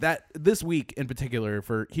I think that this week in particular,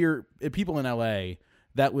 for people in LA,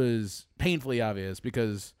 that was painfully obvious,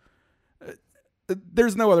 because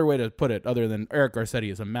there's no other way to put it other than Eric Garcetti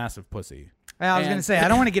is a massive pussy. I was going to say, I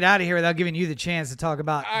don't want to get out of here without giving you the chance to talk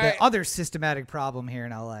about the other systematic problem here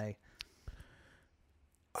in LA.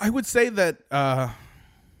 I would say that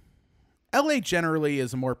LA generally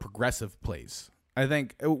is a more progressive place. I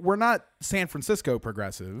think we're not San Francisco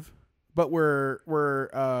progressive, but we're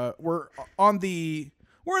in the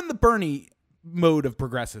Bernie mode of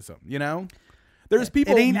progressivism, There's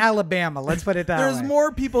people. It ain't Alabama. Let's put it that way. There's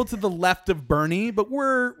more people to the left of Bernie, but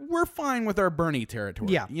we're fine with our Bernie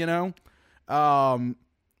territory. Yeah. You know?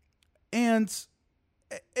 And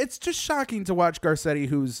it's just shocking to watch Garcetti,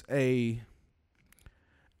 who's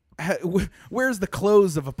wears the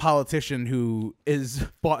clothes of a politician who is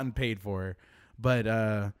bought and paid for,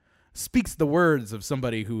 but speaks the words of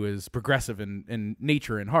somebody who is progressive in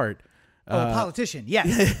nature and heart. A politician.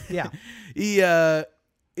 Yes. Yeah.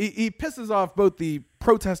 He pisses off both the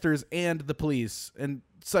protesters and the police in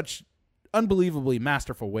such unbelievably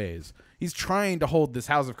masterful ways. He's trying to hold this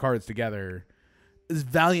house of cards together as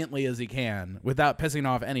valiantly as he can without pissing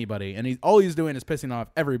off anybody, and all he's doing is pissing off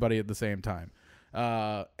everybody at the same time.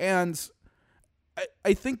 And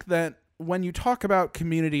I think that when you talk about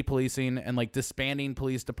community policing and like disbanding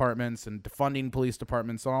police departments and defunding police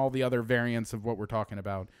departments and all the other variants of what we're talking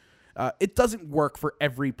about, it doesn't work for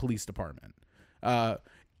every police department.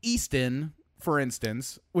 Easton, for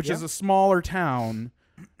instance, which is a smaller town,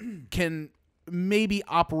 can maybe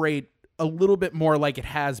operate a little bit more like it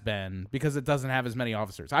has been because it doesn't have as many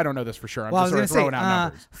officers. I don't know this for sure. I'm just sort of throwing out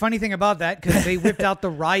numbers. Funny thing about that, because they whipped out the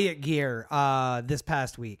riot gear this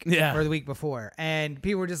past week or the week before, and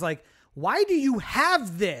people were just like, why do you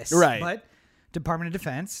have this? Right. But Department of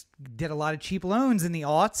Defense did a lot of cheap loans in the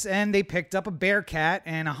aughts, and they picked up a Bearcat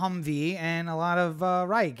and a Humvee and a lot of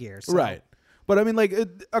riot gear. So. Right. But I mean, like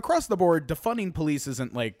across the board, defunding police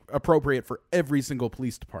isn't like appropriate for every single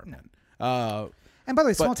police department. And by the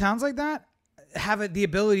way, small towns like that have the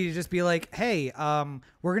ability to just be like, hey,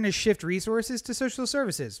 we're going to shift resources to social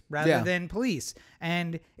services rather than police.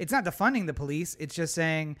 And it's not defunding the police. It's just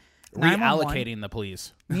saying reallocating the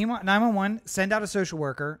police. 911, send out a social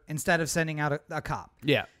worker instead of sending out a cop.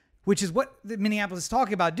 Yeah. Which is what Minneapolis is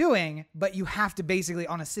talking about doing. But you have to basically,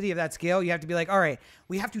 on a city of that scale, you have to be like, all right,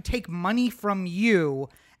 we have to take money from you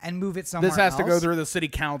and move it somewhere else. This has to go through the city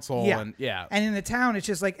council. And in the town, it's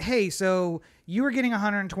just like, hey, so you were getting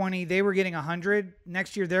 120, they were getting 100.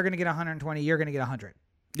 Next year, they're going to get 120, you're going to get 100.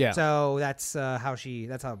 Yeah. So that's how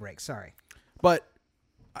it breaks. Sorry. But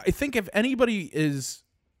I think if anybody is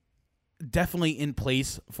definitely in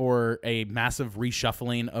place for a massive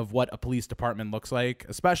reshuffling of what a police department looks like,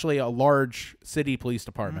 especially a large city police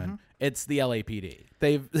department, it's the LAPD.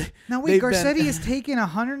 Garcetti has taken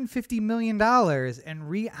 $150 million and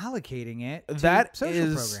reallocating it to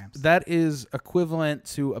social programs. That is equivalent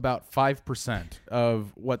to about 5%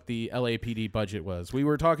 of what the LAPD budget was. We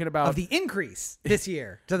were talking about of the increase this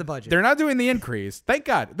year to the budget. They're not doing the increase. Thank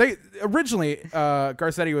God. They originally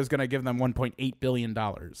Garcetti was going to give them $1.8 billion.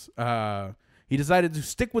 He decided to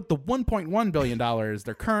stick with the $1.1 billion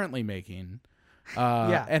they're currently making,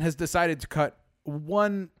 and has decided to cut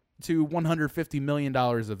 $1 to $150 million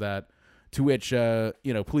of that, to which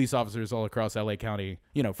police officers all across LA County,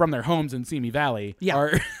 from their homes in Simi Valley,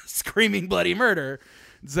 are screaming bloody murder,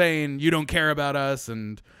 saying you don't care about us.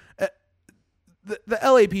 And the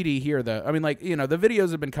LAPD here, the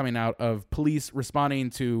videos have been coming out of police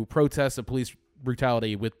responding to protests of police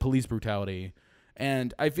brutality with police brutality,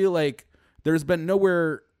 and I feel like there's been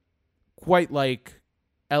nowhere quite like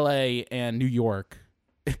LA and New York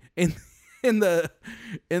in the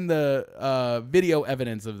video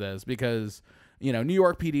evidence of this, because New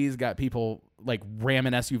York PD's got people like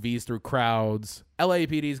ramming SUVs through crowds.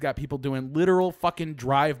 LAPD's got people doing literal fucking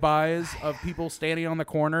drive-bys of people standing on the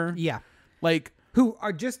corner. Yeah. Like, who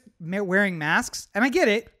are just wearing masks, and I get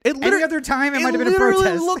it. Any other time, it might have been a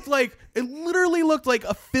protest. It literally looked like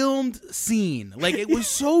a filmed scene. Like, it was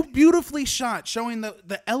so beautifully shot, showing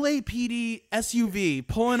the LAPD SUV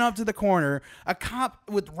pulling up to the corner, a cop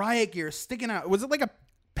with riot gear sticking out. Was it like a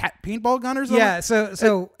paintball gun or something? Yeah.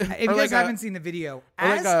 So if you guys haven't seen the video,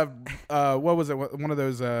 what was it? One of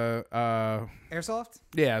those airsoft?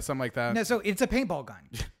 Yeah, something like that. No, so it's a paintball gun.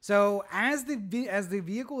 So as the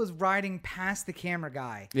vehicle is riding past the camera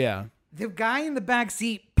guy, the guy in the back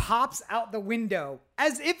seat pops out the window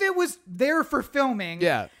as if it was there for filming.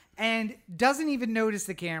 And doesn't even notice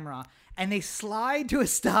the camera, and they slide to a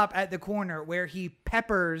stop at the corner where he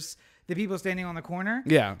peppers the people standing on the corner.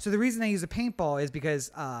 Yeah. So the reason they use a paintball is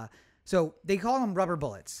because so they call them rubber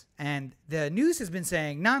bullets, and the news has been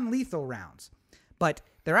saying non-lethal rounds, but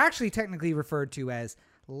they're actually technically referred to as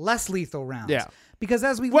less lethal rounds. Yeah. Because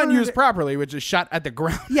as we've when learned, used properly, which is shot at the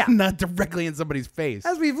ground, not directly in somebody's face.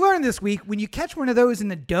 As we've learned this week, when you catch one of those in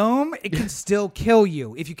the dome, it can still kill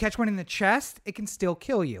you. If you catch one in the chest, it can still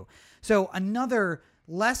kill you. So another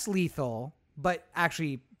less lethal, but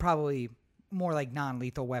actually probably more like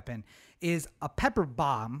non-lethal weapon, is a pepper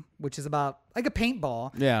bomb, which is about like a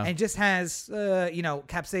paintball, and just has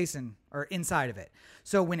capsaicin or inside of it.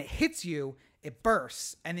 So when it hits you, it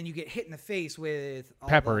bursts, and then you get hit in the face with all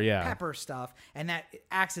Pepper, the yeah. pepper stuff, and that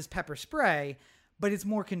acts as pepper spray, but it's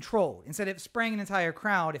more controlled. Instead of spraying an entire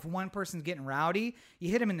crowd, if one person's getting rowdy,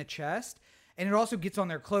 you hit them in the chest, and it also gets on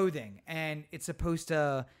their clothing, and it's supposed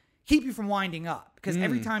to keep you from winding up, because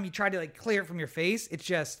every time you try to like clear it from your face, it's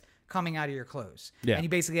just coming out of your clothes, and you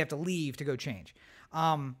basically have to leave to go change.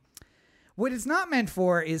 What it's not meant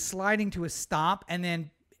for is sliding to a stop and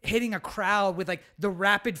then hitting a crowd with like the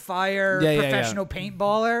rapid fire professional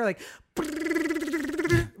paintballer, like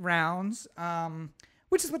rounds,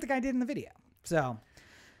 which is what the guy did in the video. So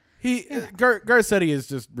Garcetti is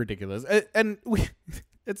just ridiculous, and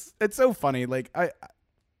it's so funny. Like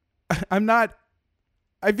I'm not.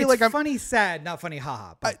 I feel like I'm funny, sad, not funny,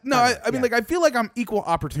 haha. I mean, like I feel like I'm equal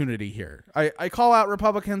opportunity here. I call out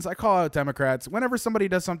Republicans, I call out Democrats. Whenever somebody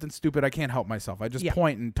does something stupid, I can't help myself. I just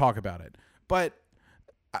point and talk about it. But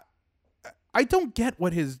I don't get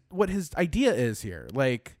what his idea is here.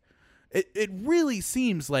 Like, it really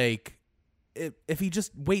seems like if he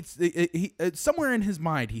just waits, somewhere in his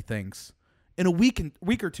mind he thinks in a week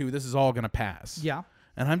or two this is all gonna pass. Yeah,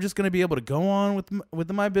 and I'm just gonna be able to go on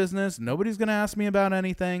with my business. Nobody's gonna ask me about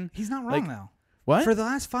anything. He's not wrong though. What? For the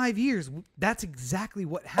last 5 years, that's exactly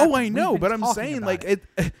what happened. Oh, I know, but I'm saying like it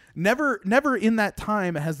never in that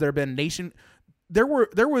time has there been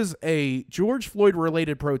There was a George Floyd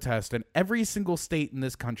related protest in every single state in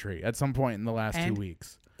this country at some point in the last 2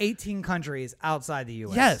 weeks. 18 countries outside the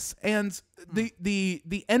U.S. Yes, and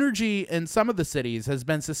the energy in some of the cities has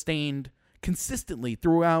been sustained consistently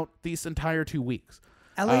throughout these entire 2 weeks.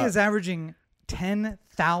 LA is averaging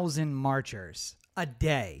 10,000 marchers a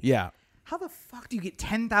day. Yeah. How the fuck do you get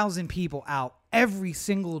 10,000 people out every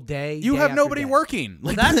single day? You have nobody working.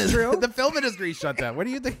 Like, that's true. The film industry shut down. What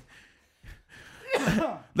do you think?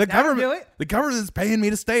 The government's paying me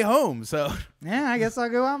to stay home, so yeah, I guess I'll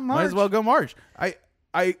go out and march. Might as well go march.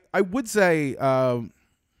 I would say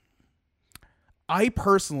I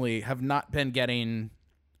personally have not been getting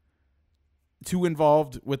too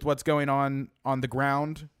involved with what's going on the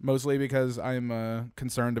ground, mostly because I'm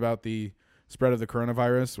concerned about the spread of the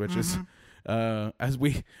coronavirus, which is as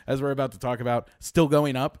we're about to talk about, still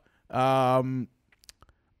going up. But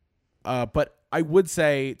I would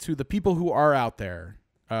say to the people who are out there,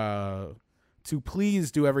 to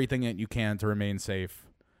please do everything that you can to remain safe,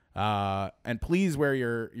 and please wear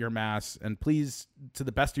your mask, and please, to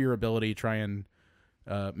the best of your ability, try and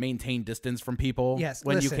maintain distance from people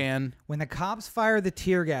when you can. When the cops fire the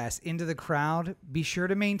tear gas into the crowd, be sure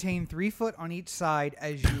to maintain 3 foot on each side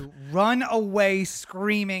as you run away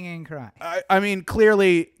screaming and crying. I mean,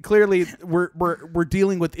 clearly, we're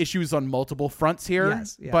dealing with issues on multiple fronts here.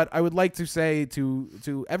 Yes, yeah. But I would like to say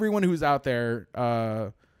to everyone who's out there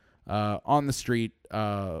on the street,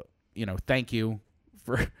 thank you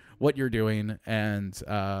for what you're doing, and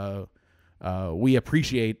we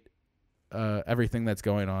appreciate everything that's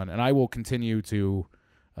going on, and I will continue to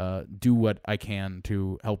do what I can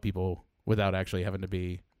to help people without actually having to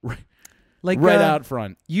be right out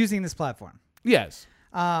front using this platform. Yes.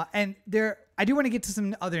 And I do want to get to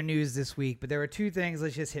some other news this week, but there are 2 things.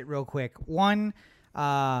 Let's just hit real quick. One,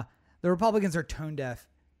 the Republicans are tone deaf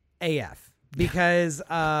AF because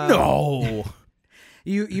no.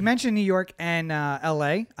 You mentioned New York and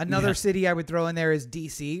LA. Another city I would throw in there is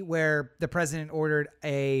DC, where the president ordered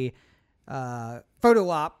a photo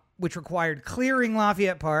op, which required clearing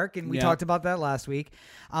Lafayette Park, and we talked about that last week.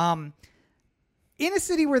 In a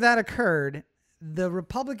city where that occurred, the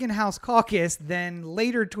Republican House Caucus then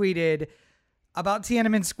later tweeted about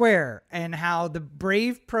Tiananmen Square and how the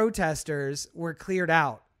brave protesters were cleared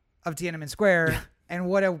out of Tiananmen Square and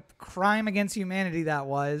what a crime against humanity that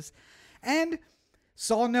was, and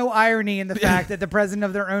saw no irony in the fact that the president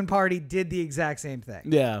of their own party did the exact same thing.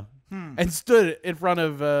 Yeah. And stood in front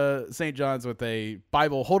of St. John's with a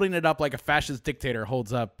Bible, holding it up like a fascist dictator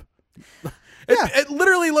holds up. It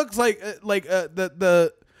literally looks like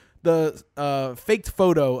the faked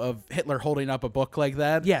photo of Hitler holding up a book like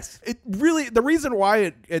that. Yes. It really, the reason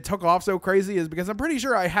why it took off so crazy is because I'm pretty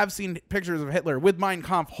sure I have seen pictures of Hitler with Mein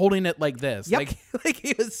Kampf holding it like this. Yep. Like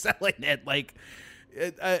he was selling it. Like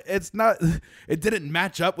it's not. It didn't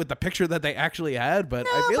match up with the picture that they actually had, but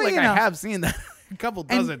I feel like I have seen that a couple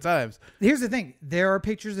dozen times. Here's the thing: there are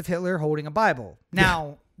pictures of Hitler holding a Bible.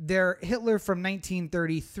 Now they're Hitler from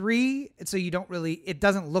 1933, so you don't really. It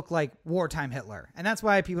doesn't look like wartime Hitler, and that's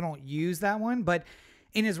why people don't use that one. But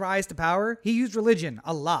in his rise to power, he used religion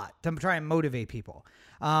a lot to try and motivate people.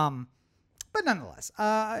 But nonetheless,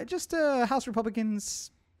 just House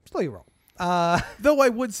Republicans, slow your roll. Though I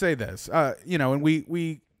would say this, and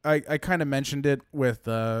I kind of mentioned it with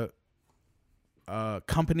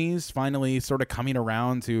companies finally sort of coming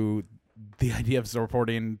around to the idea of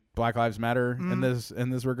supporting Black Lives Matter in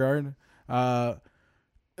this regard.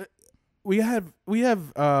 We have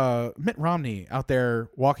Mitt Romney out there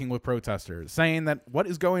walking with protesters, saying that what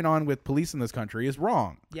is going on with police in this country is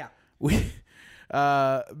wrong. Yeah. We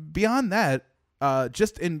beyond that,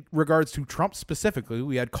 just in regards to Trump specifically,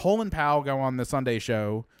 we had Colin Powell go on the Sunday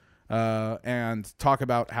show and talk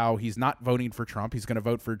about how he's not voting for Trump. He's going to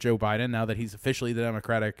vote for Joe Biden now that he's officially the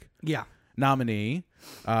Democratic nominee.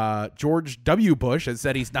 George W. Bush has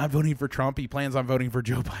said he's not voting for Trump. He plans on voting for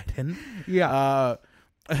Joe Biden. Yeah.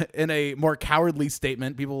 In a more cowardly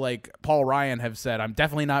statement, people like Paul Ryan have said, I'm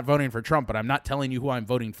definitely not voting for Trump, but I'm not telling you who I'm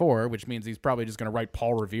voting for, which means he's probably just going to write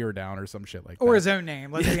Paul Revere down or some shit like that. Or his own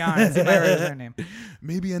name. Let's be honest. He might write his own name.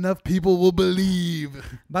 Maybe enough people will believe.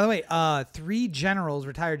 By the way, 3 generals,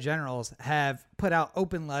 retired generals, have put out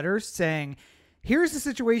open letters saying, here's the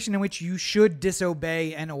situation in which you should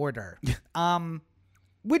disobey an order.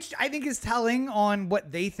 Which I think is telling on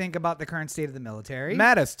what they think about the current state of the military.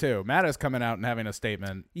 Mattis, too. Mattis coming out and having a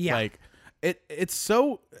statement. Yeah. Like, it's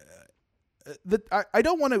so... I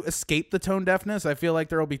don't want to escape the tone deafness. I feel like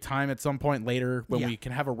there will be time at some point later when we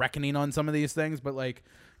can have a reckoning on some of these things. But, like,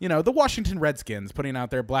 you know, the Washington Redskins putting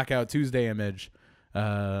out their Blackout Tuesday image,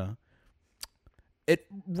 it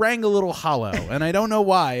rang a little hollow. And I don't know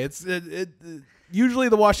why. It's usually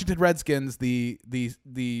the Washington Redskins, the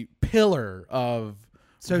pillar of...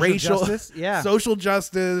 social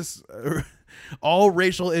justice, all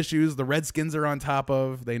racial issues. The Redskins are on top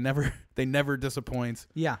of. They never disappoint.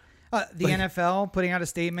 Yeah, the NFL putting out a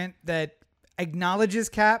statement that acknowledges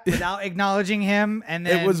Cap without acknowledging him, and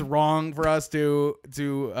then it was wrong for us to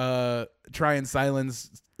try and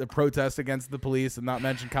silence the protest against the police and not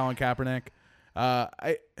mention Colin Kaepernick.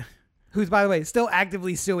 Who's, by the way, still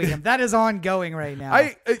actively suing him. That is ongoing right now.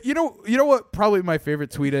 You know what? Probably my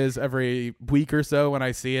favorite tweet is every week or so when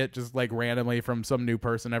I see it, just like randomly from some new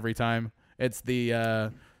person every time. It's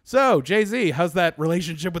the so Jay-Z, how's that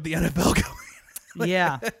relationship with the NFL going?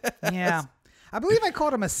 Yeah. I believe I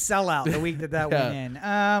called him a sellout the week that went in.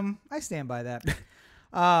 I stand by that.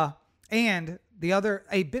 And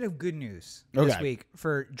a bit of good news this week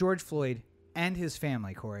for George Floyd and his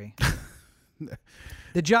family, Corey.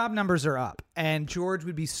 The job numbers are up, and George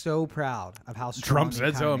would be so proud of how strong Trump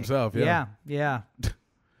said so himself. Yeah.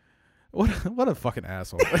 What a fucking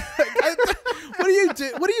asshole.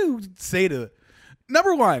 What do you say to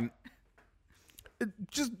number one?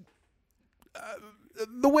 Just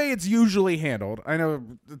the way it's usually handled. I know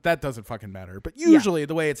that doesn't fucking matter, but usually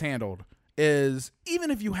the way it's handled is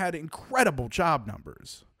even if you had incredible job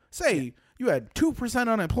numbers, say you had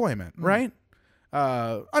 2% unemployment, right?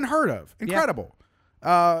 Unheard of, incredible.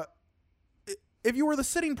 If you were the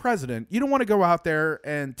sitting president, you don't want to go out there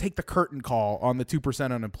and take the curtain call on the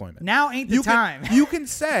 2% unemployment. Now ain't the time. You can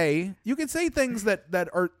say things that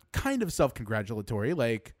are kind of self-congratulatory,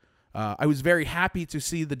 like I was very happy to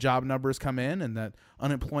see the job numbers come in and that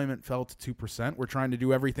unemployment fell to 2%. We're trying to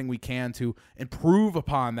do everything we can to improve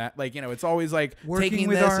upon that. Like, you know, it's always like taking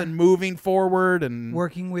this and moving forward and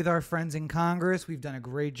working with our friends in Congress. We've done a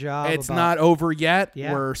great job. It's not over yet.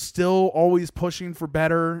 Yeah. We're still always pushing for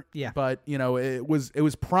better. Yeah. But, you know, it was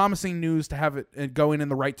promising news to have it going in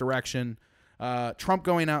the right direction. Trump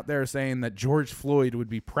going out there saying that George Floyd would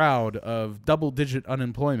be proud of double-digit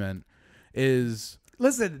unemployment is...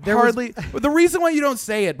 Listen, the reason why you don't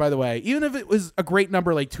say it, by the way, even if it was a great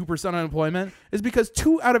number like 2% unemployment, is because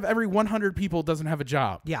 2 out of every 100 people doesn't have a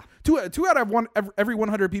job. Yeah. 2 out of every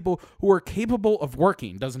 100 people who are capable of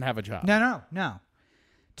working doesn't have a job. No.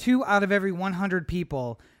 2 out of every 100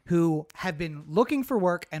 people who have been looking for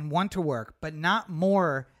work and want to work, but not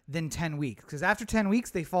more than 10 weeks. Because after 10 weeks,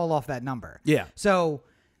 they fall off that number. Yeah. So...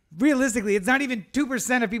 realistically, it's not even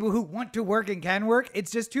 2% of people who want to work and can work.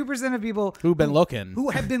 It's just 2% of people who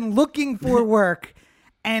have been looking for work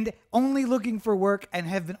and only looking for work and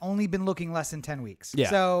have only been looking less than 10 weeks. Yeah.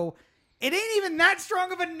 So it ain't even that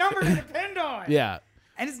strong of a number to depend on. Yeah.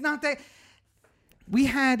 And it's not that. We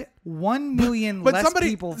had 1 million but less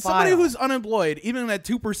people file. Somebody who's unemployed, even at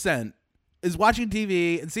 2%, is watching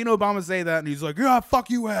TV and seeing Obama say that, and he's like, yeah, fuck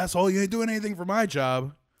you, asshole. You ain't doing anything for my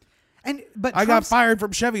job. But I got fired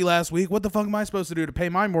from Chevy last week. What the fuck am I supposed to do to pay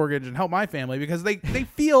my mortgage and help my family? Because they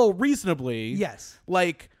feel reasonably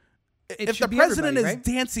like if the president is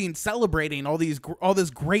dancing, celebrating all this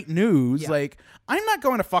great news, like I'm not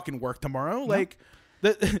going to fucking work tomorrow. No. Like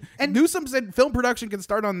and Newsom said film production can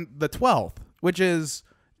start on the 12th, which is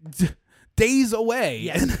days away.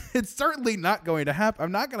 Yes. And it's certainly not going to happen.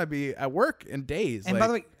 I'm not going to be at work in days. And by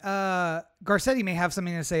the way, Garcetti may have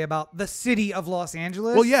something to say about the city of Los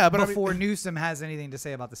Angeles. Well, yeah, but before Newsom has anything to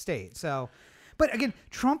say about the state. So, but again,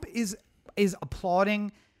 Trump is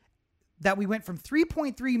applauding that we went from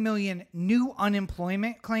 3.3 million new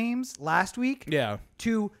unemployment claims last week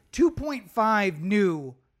to 2.5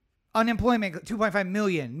 new unemployment, 2.5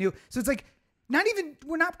 million new. So it's like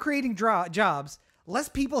we're not creating jobs. Less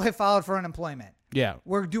people have filed for unemployment. Yeah.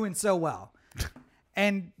 We're doing so well.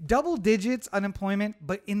 And double digits unemployment,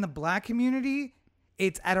 but in the black community,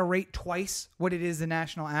 it's at a rate twice what it is the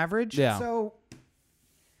national average. Yeah. So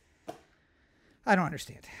I don't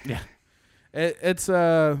understand. Yeah. It's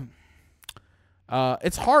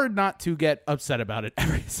hard not to get upset about it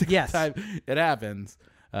every single time it happens.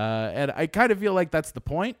 And I kind of feel like that's the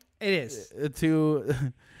point. It is.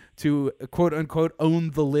 To quote unquote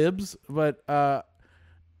own the libs, but I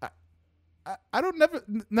don't never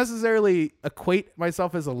necessarily equate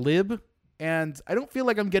myself as a lib, and I don't feel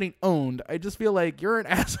like I'm getting owned. I just feel like you're an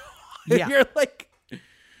asshole. Yeah. You're like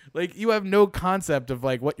you have no concept of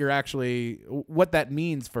like what that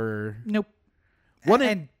means for. Nope.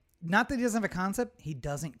 And not that he doesn't have a concept, he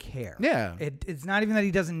doesn't care. Yeah. It's not even that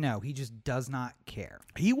he doesn't know. He just does not care.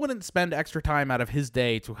 He wouldn't spend extra time out of his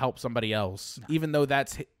day to help somebody else, even though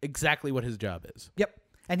that's exactly what his job is. Yep.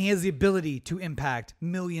 And he has the ability to impact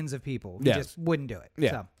millions of people. He just wouldn't do it.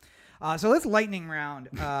 Yeah. So let's lightning round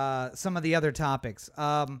some of the other topics.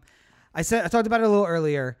 I talked about it a little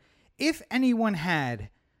earlier. If anyone had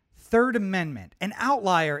Third Amendment, an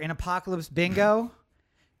outlier in Apocalypse Bingo,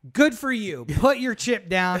 good for you. Put your chip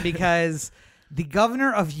down because the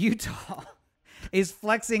governor of Utah is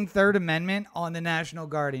flexing Third Amendment on the National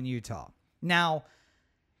Guard in Utah. Now,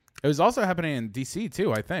 it was also happening in D.C.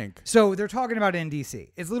 too, I think. So they're talking about it in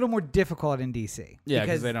D.C. It's a little more difficult in D.C. Yeah,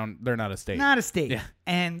 because they're not a state. Not a state. Yeah.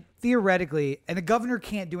 And theoretically, and the governor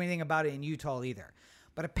can't do anything about it in Utah either.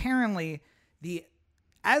 But apparently,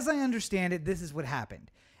 as I understand it, this is what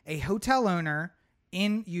happened. A hotel owner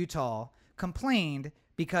in Utah complained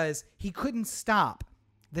because he couldn't stop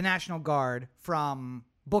the National Guard from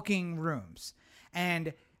booking rooms.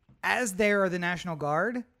 And as they're the National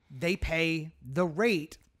Guard, they pay the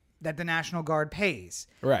rate that the National Guard pays.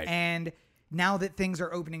 Right. And now that things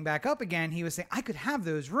are opening back up again, he was saying, I could have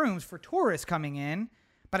those rooms for tourists coming in,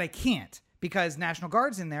 but I can't because National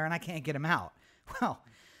Guard's in there and I can't get them out. Well,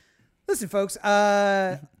 listen, folks,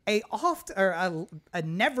 a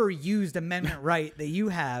never used amendment right that you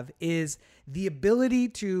have is the ability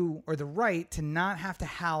to, or the right to not have to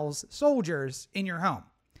house soldiers in your home.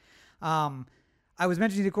 I was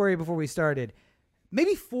mentioning to Corey before we started,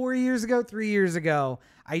 maybe 3 years ago,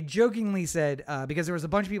 I jokingly said, because there was a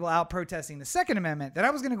bunch of people out protesting the Second Amendment, that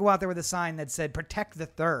I was going to go out there with a sign that said protect the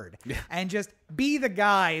Third and just be the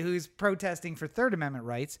guy who's protesting for Third Amendment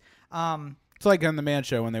rights. It's like on the Man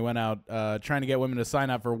Show when they went out trying to get women to sign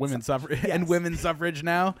up for women's suffrage and women's suffrage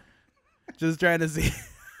now. Just trying to see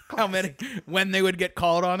when they would get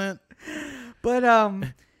called on it. But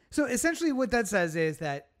so essentially what that says is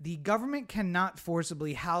that the government cannot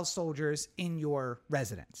forcibly house soldiers in your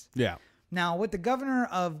residence. Yeah. Now, what the governor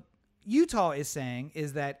of Utah is saying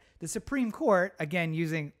is that the Supreme Court, again,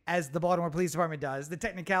 using, as the Baltimore Police Department does, the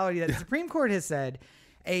technicality that the Supreme Court has said,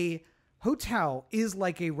 a hotel is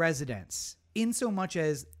like a residence in so much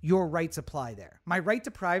as your rights apply there. My right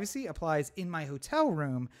to privacy applies in my hotel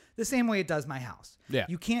room the same way it does my house. Yeah.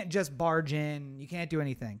 You can't just barge in. You can't do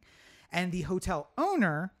anything. And the hotel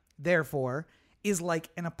owner, therefore, is like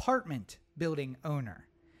an apartment building owner.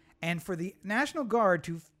 And for the National Guard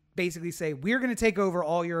to basically say, we're going to take over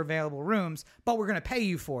all your available rooms, but we're going to pay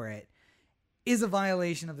you for it, is a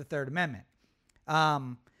violation of the Third Amendment,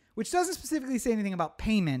 which doesn't specifically say anything about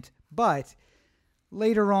payment, but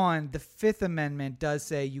later on, the Fifth Amendment does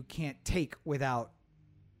say you can't take without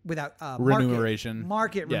remuneration.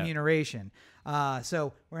 Market Yeah. remuneration.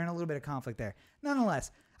 So we're in a little bit of conflict there.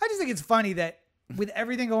 Nonetheless, I just think it's funny that with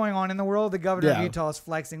everything going on in the world, the governor of Utah is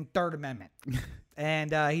flexing Third Amendment.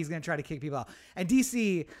 And he's going to try to kick people out. And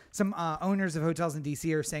D.C., some owners of hotels in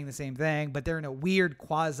D.C. are saying the same thing, but they're in a weird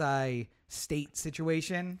quasi-state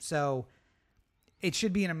situation. So it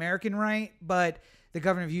should be an American right, but the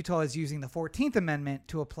governor of Utah is using the 14th Amendment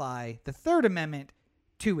to apply the Third Amendment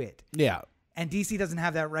to it. Yeah. And D.C. doesn't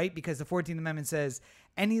have that right because the 14th Amendment says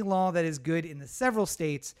any law that is good in the several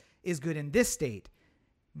states is good in this state,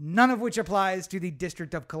 none of which applies to the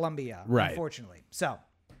District of Columbia, unfortunately. So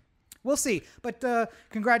we'll see. But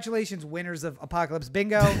congratulations, winners of Apocalypse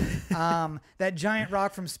Bingo. That giant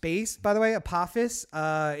rock from space, by the way, Apophis,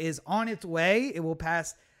 is on its way. It will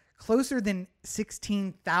pass closer than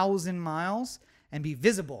 16,000 miles and be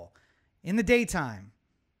visible in the daytime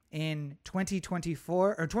in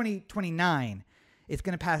 2024 or 2029. It's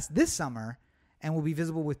going to pass this summer and will be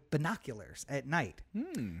visible with binoculars at night.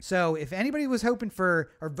 So if anybody was hoping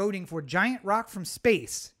for or voting for Giant Rock from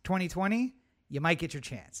Space 2020, you might get your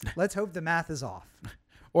chance. Let's hope the math is off.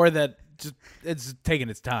 Or that just it's taking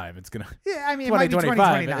its time. It's gonna. Yeah, I mean, it might be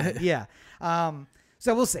 2029. Yeah.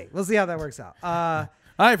 So we'll see. We'll see how that works out.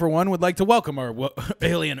 I, for one, would like to welcome our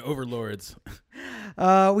alien overlords.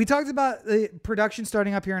 We talked about the production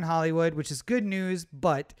starting up here in Hollywood, which is good news,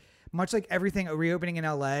 but much like everything reopening in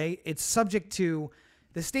LA, it's subject to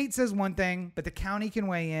the state says one thing, but the county can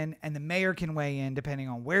weigh in and the mayor can weigh in depending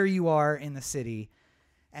on where you are in the city.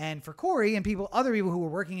 And for Corey and other people who are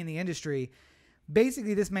working in the industry,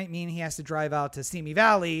 basically this might mean he has to drive out to Simi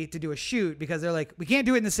Valley to do a shoot because they're like, we can't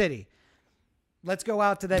do it in the city. Let's go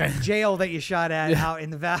out to that jail that you shot at out in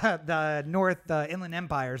the North Inland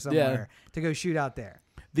Empire somewhere to go shoot out there.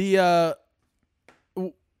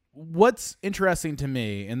 What's interesting to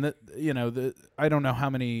me, and I don't know how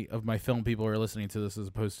many of my film people are listening to this as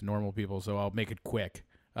opposed to normal people, so I'll make it quick.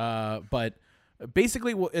 But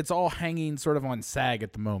basically, it's all hanging sort of on SAG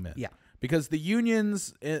at the moment. Yeah. Because the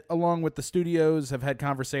unions, along with the studios, have had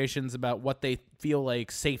conversations about what they feel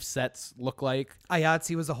like safe sets look like.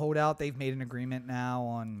 IATSE was a holdout. They've made an agreement now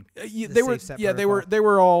on they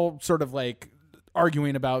were all sort of like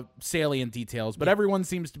arguing about salient details, but everyone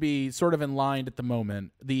seems to be sort of in line at the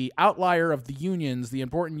moment. The outlier of the unions, the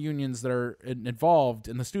important unions that are involved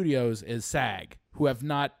in the studios, is SAG, who have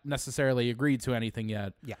not necessarily agreed to anything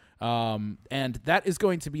yet. Yeah. And that is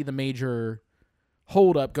going to be the major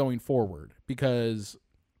hold up going forward, because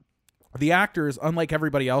the actors, unlike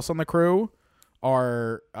everybody else on the crew,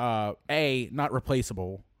 are not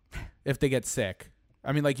replaceable if they get sick.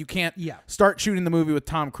 I mean, like, you can't start shooting the movie with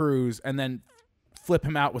Tom Cruise and then flip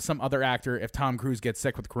him out with some other actor if Tom Cruise gets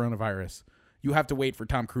sick with coronavirus. You have to wait for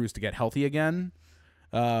Tom Cruise to get healthy again,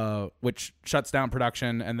 which shuts down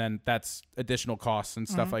production, and then that's additional costs and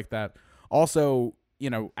stuff like that. Also,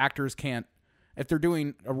 actors can't, if they're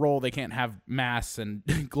doing a role, they can't have masks and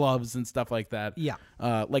gloves and stuff like that. Yeah.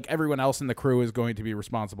 Like everyone else in the crew is going to be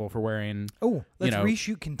responsible for wearing. Oh, let's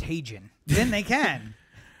reshoot Contagion. Then they can.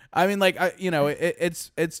 I mean, like,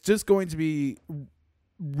 it's just going to be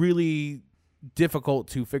really difficult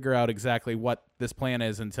to figure out exactly what this plan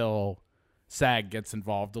is until SAG gets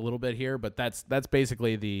involved a little bit here. But that's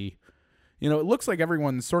basically the, it looks like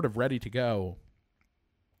everyone's sort of ready to go.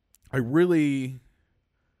 I really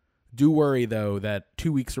do worry, though, that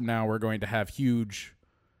 2 weeks from now we're going to have huge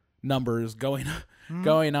numbers going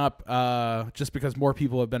up just because more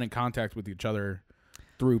people have been in contact with each other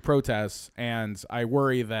through protests. And I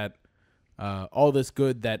worry that all this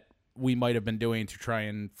good that we might have been doing to try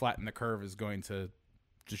and flatten the curve is going to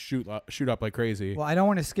just shoot up like crazy. Well, I don't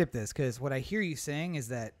want to skip this because what I hear you saying is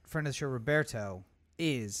that friend of the show Roberto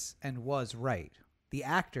is and was right. The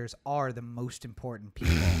actors are the most important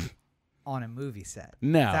people on a movie set.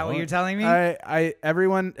 No. Is that what you're telling me?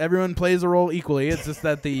 Everyone plays a role equally. It's just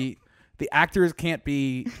that the actors can't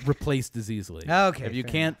be replaced as easily. Okay. If you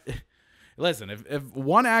can't listen, if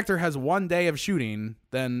one actor has one day of shooting,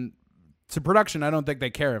 then to production, I don't think they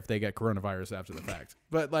care if they get coronavirus after the fact.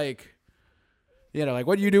 But like, like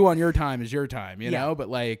what you do on your time is your time, you know? But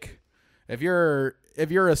like, if you're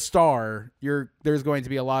a star, there's going to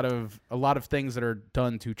be a lot of things that are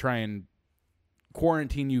done to try and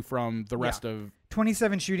quarantine you from the rest of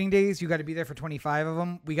 27 shooting days. You got to be there for 25 of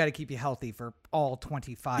them. We got to keep you healthy for all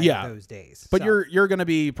 25 of those days. But you're going to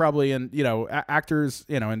be probably in, actors,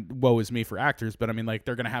 and woe is me for actors, but I mean, like,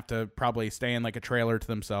 they're going to have to probably stay in like a trailer to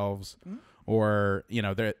themselves, or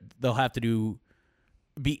they'll have to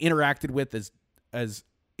be interacted with as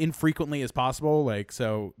infrequently as possible. Like,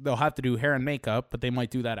 so they'll have to do hair and makeup, but they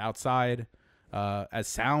might do that outside. As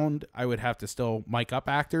sound, I would have to still mic up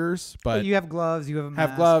actors, but you have gloves, you have a mask.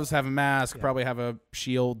 Have gloves, have a mask, probably have a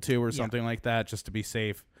shield too, or something like that, just to be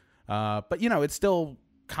safe. But it's still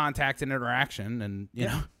contact and interaction, and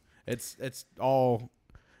it's all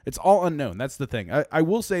unknown. That's the thing. I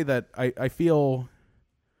will say that I feel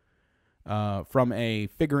from a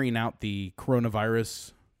figuring out the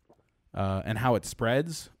coronavirus and how it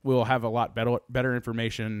spreads, we'll have a lot better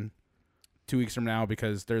information 2 weeks from now,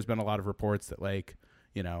 because there's been a lot of reports that, like,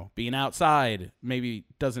 being outside maybe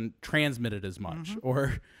doesn't transmit it as much,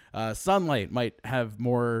 or sunlight might have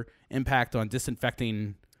more impact on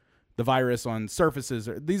disinfecting the virus on surfaces.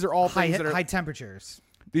 These are all things that are high temperatures.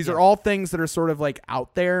 These are all things that are sort of like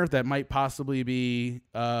out there that might possibly be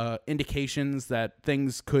indications that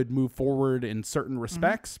things could move forward in certain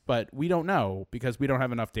respects, but we don't know because we don't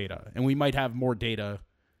have enough data, and we might have more data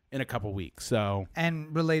in a couple weeks. So,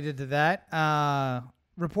 and related to that,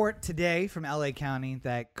 report today from LA County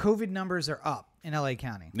that COVID numbers are up in LA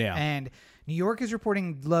County. Yeah. And New York is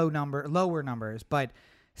reporting lower numbers, but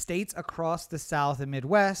states across the South and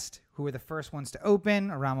Midwest, who were the first ones to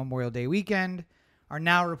open around Memorial Day weekend, are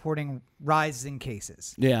now reporting rises in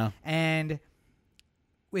cases. yeah. And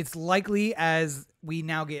it's likely as we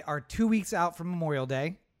now are 2 weeks out from Memorial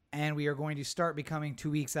Day, and we are going to start becoming 2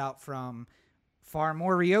 weeks out from far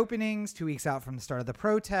more reopenings, 2 weeks out from the start of the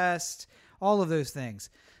protest, all of those things,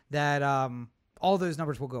 that all those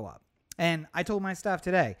numbers will go up. And I told my staff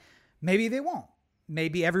today, maybe they won't.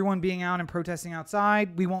 Maybe everyone being out and protesting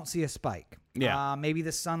outside, we won't see a spike. Yeah. Maybe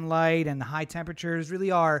the sunlight and the high temperatures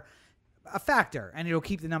really are a factor, and it'll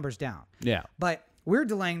keep the numbers down. Yeah. But we're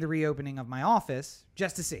delaying the reopening of my office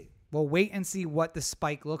just to see. We'll wait and see what the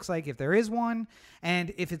spike looks like, if there is one.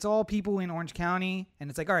 And if it's all people in Orange County, and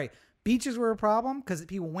it's like, all right, beaches were a problem because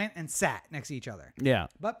people went and sat next to each other. Yeah.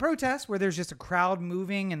 But protests where there's just a crowd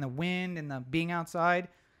moving and the wind and the being outside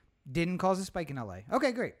didn't cause a spike in LA.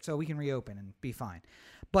 Okay, great. So we can reopen and be fine.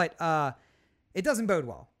 But it doesn't bode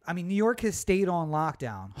well. I mean, New York has stayed on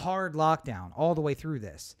lockdown, hard lockdown, all the way through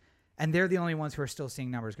this. And they're the only ones who are still seeing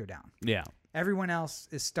numbers go down. Yeah. Everyone else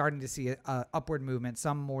is starting to see a upward movement,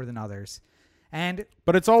 some more than others.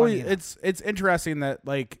 But it's always it's interesting that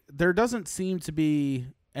like there doesn't seem to be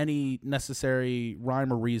any necessary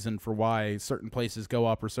rhyme or reason for why certain places go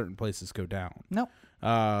up or certain places go down. Nope.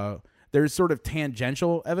 There's sort of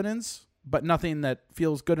tangential evidence, but nothing that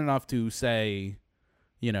feels good enough to say,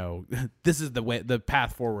 you know, this is the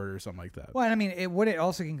path forward or something like that. Well, I mean, what it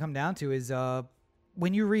also can come down to is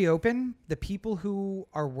when you reopen, the people who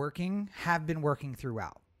are working have been working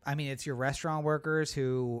throughout. I mean, it's your restaurant workers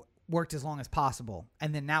who worked as long as possible,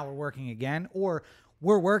 and then now we're working again, or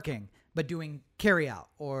we're working but doing carryout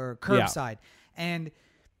or curbside. Yeah. And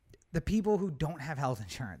the people who don't have health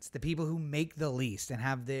insurance, the people who make the least and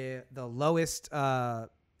have the lowest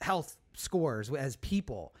health scores as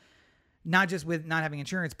people, not just with not having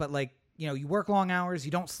insurance, but like, you know, you work long hours,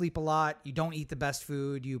 you don't sleep a lot, you don't eat the best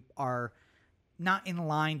food, you are not in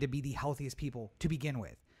line to be the healthiest people to begin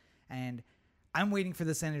with. And I'm waiting for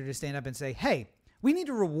the senator to stand up and say, hey, we need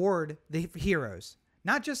to reward the heroes,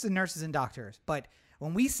 not just the nurses and doctors, but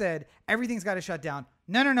when we said everything's got to shut down,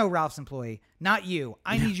 no, Ralph's employee, not you.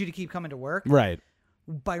 I need you to keep coming to work. Right.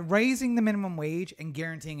 By raising the minimum wage and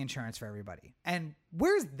guaranteeing insurance for everybody. And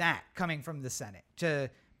where's that coming from the Senate to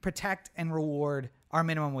protect and reward our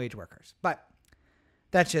minimum wage workers? But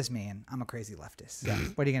that's just me, and I'm a crazy leftist. So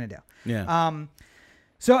what are you going to do? Yeah.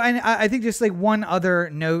 So I think just like one other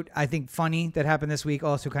note, I think funny that happened this week,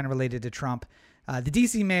 also kind of related to Trump. The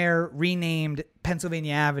D.C. mayor renamed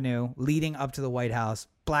Pennsylvania Avenue leading up to the White House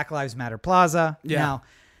Black Lives Matter Plaza. Yeah. Now,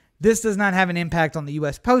 this does not have an impact on the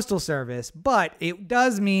U.S. Postal Service, but it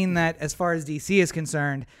does mean that as far as D.C. is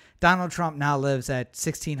concerned, Donald Trump now lives at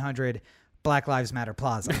 1600 Black Lives Matter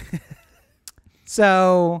Plaza.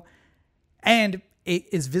 So, and it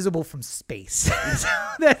is visible from space. So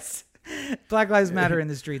that's Black Lives Matter in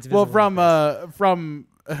the streets. Well, from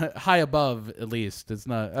high above, at least. It's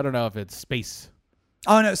not, I don't know if it's space.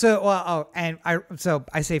 Oh no! So,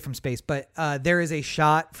 I say from space, but there is a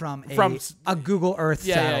shot from a Google Earth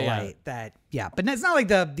satellite but it's not like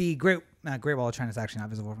the Great Wall of China is actually not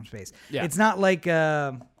visible from space. Yeah. It's not like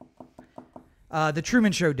the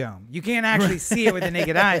Truman Show dome. You can't actually see it with the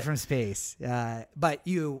naked eye from space, but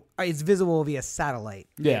it's visible via satellite.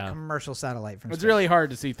 Yeah, a commercial satellite from space. It's really hard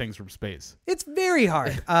to see things from space. It's very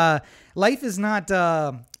hard. Life is not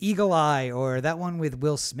Eagle Eye or that one with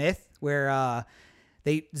Will Smith where.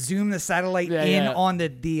 They zoom the satellite on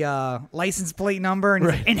the license plate number and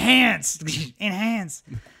it's like, enhance.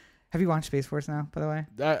 Have you watched Space Force now, by the way?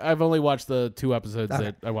 I've only watched the 2 episodes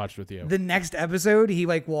that I watched with you. The next episode, he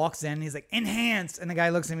like walks in and he's like, enhance. And the guy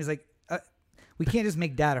looks at him, he's like, we can't just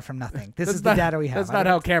make data from nothing. This is the data we have. That's not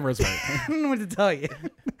how cameras work. I don't know what to tell you.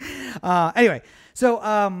 Anyway,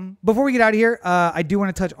 so before we get out of here, I do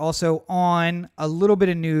want to touch also on a little bit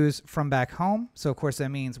of news from back home. So, of course, that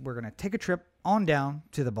means we're going to take a trip on down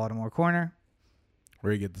to the Baltimore corner.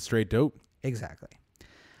 Where you get the straight dope. Exactly.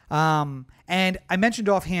 And I mentioned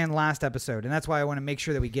offhand last episode, and that's why I want to make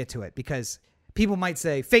sure that we get to it, because people might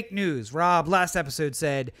say, fake news. Rob, last episode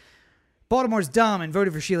said, Baltimore's dumb and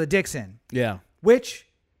voted for Sheila Dixon. Yeah. Which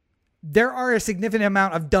there are a significant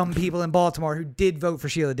amount of dumb people in Baltimore who did vote for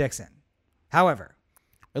Sheila Dixon. However,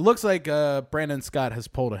 It looks like Brandon Scott has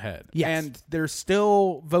pulled ahead. Yes. And there's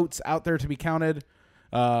still votes out there to be counted.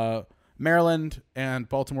 Maryland and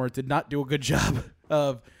Baltimore did not do a good job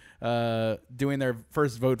of doing their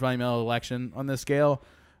first vote by mail election on this scale.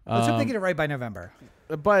 Let's hope they get it right by November.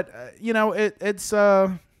 But, it's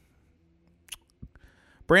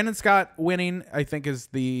Brandon Scott winning, I think, is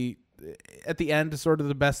at the end, sort of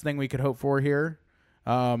the best thing we could hope for here.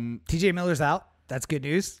 TJ Miller's out. That's good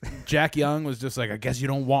news. Jack Young was just like, I guess you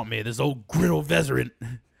don't want me, this old griddle veteran.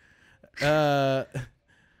 Our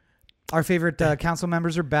favorite council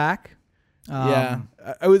members are back. Yeah.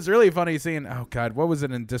 It was really funny seeing, oh, God, what was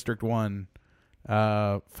it in District 1?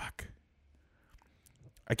 Fuck.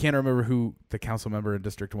 I can't remember who the council member in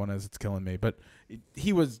District 1 is. It's killing me. But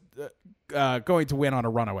he was going to win on a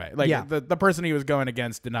runaway. Like, the person he was going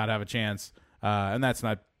against did not have a chance. And that's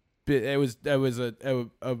not... It was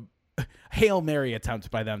a Hail Mary attempt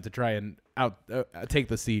by them to try and take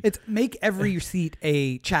the seat. It's make every seat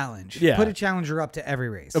a challenge. Yeah. Put a challenger up to every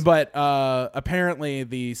race. But apparently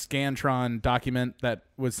the Scantron document that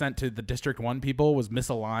was sent to the District 1 people was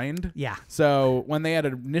misaligned. Yeah. So when they had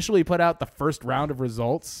initially put out the first round of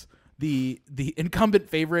results, the incumbent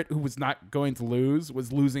favorite who was not going to lose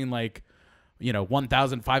was losing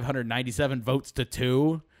 1,597 votes to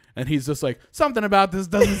 2. And he's just like, something about this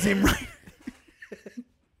doesn't seem right.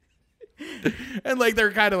 And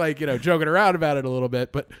they're kind of joking around about it a little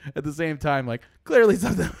bit, but at the same time, clearly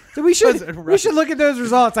something. So we should look at those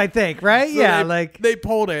results, I think, right? So yeah, they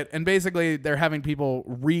polled it, and basically they're having people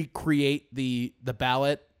recreate the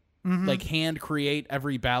ballot, hand create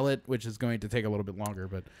every ballot, which is going to take a little bit longer.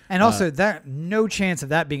 But also that no chance of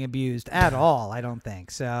that being abused at all, I don't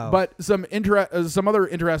think so. But some other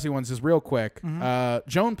interesting ones, just real quick.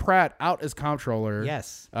 Joan Pratt out as comptroller.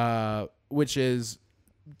 Yes, which is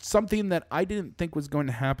something that I didn't think was going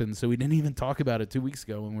to happen, so we didn't even talk about it 2 weeks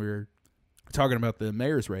ago when we were talking about the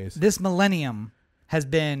mayor's race. This millennium has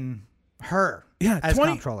been her as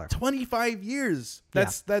comptroller. 25 years.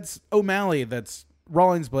 That's O'Malley, that's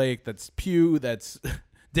Rawlings Blake, that's Pugh, that's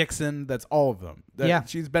Dixon, that's all of them.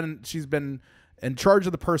 She's been in charge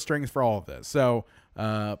of the purse strings for all of this. So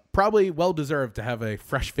probably well deserved to have a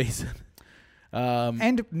fresh face in.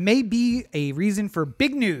 And may be a reason for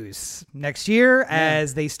big news next year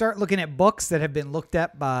as they start looking at books that have been looked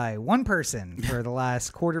at by one person for the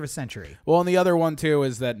last quarter of a century. Well, and the other one, too,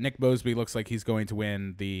 is that Nick Mosby looks like he's going to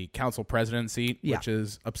win the council president seat, which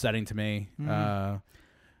is upsetting to me.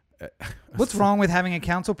 What's wrong with having a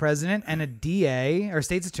council president and a DA or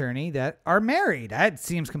state's attorney that are married? That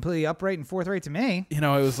seems completely upright and forthright to me.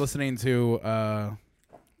 I was listening to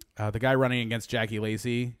the guy running against Jackie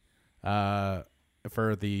Lacey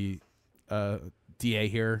for the DA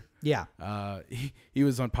here. Yeah. He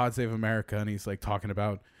was on Pod Save America, and he's talking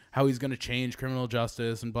about how he's going to change criminal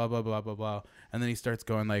justice and blah, blah, blah, blah, blah. And then he starts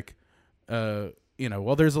going well,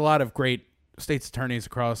 there's a lot of great state's attorneys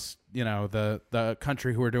across, the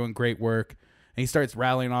country who are doing great work. And he starts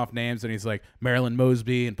rattling off names, and he's like, Marilyn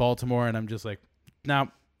Mosby in Baltimore. And I'm just like, no,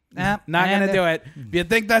 not going to do it. If you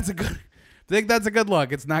think that's a good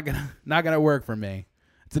look, it's not gonna work for me.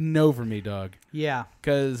 It's a no for me, dog. Yeah.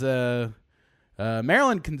 Because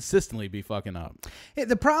Maryland consistently be fucking up.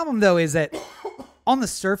 The problem, though, is that on the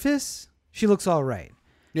surface, she looks all right.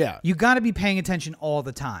 Yeah. You got to be paying attention all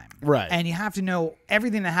the time. Right. And you have to know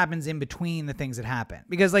everything that happens in between the things that happen.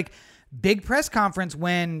 Because, big press conference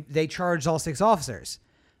when they charged all 6 officers.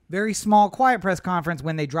 Very small, quiet press conference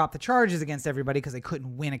when they dropped the charges against everybody because they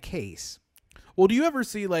couldn't win a case. Well, do you ever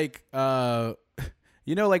see, when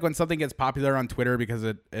something gets popular on Twitter because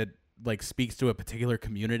it speaks to a particular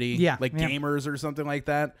community? Yeah. Gamers or something like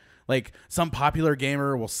that? Some popular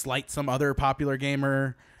gamer will slight some other popular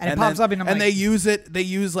gamer. And it pops up and they use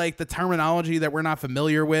the terminology that we're not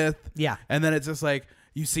familiar with. Yeah. And then it's just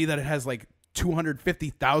you see that it has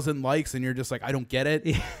 250,000 likes and you're just I don't get it.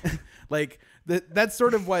 Yeah. That's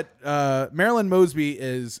sort of what Marilyn Mosby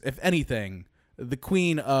is, if anything, the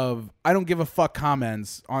queen of I don't give a fuck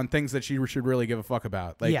comments on things that she should really give a fuck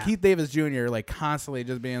about. Keith Davis Jr. Constantly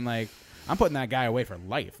just being I'm putting that guy away for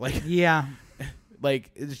life. Yeah.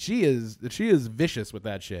 She is vicious with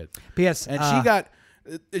that shit. P.S. And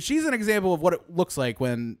she's an example of what it looks like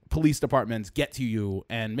when police departments get to you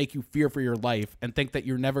and make you fear for your life and think that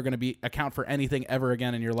you're never going to account for anything ever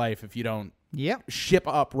again in your life if you don't ship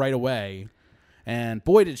up right away. And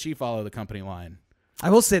boy, did she follow the company line. I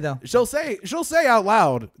will say, though, she'll say out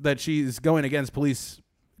loud that she's going against police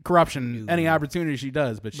corruption any opportunity she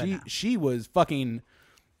does, but she was fucking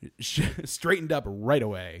straightened up right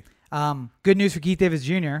away. Good news for Keith Davis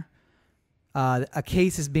Jr. A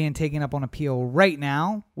case is being taken up on appeal right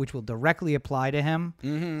now, which will directly apply to him.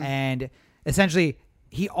 Mm-hmm. And essentially,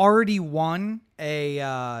 he already won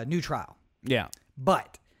a new trial. Yeah.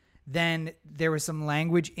 But then there was some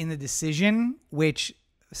language in the decision which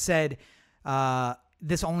said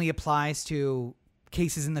this only applies to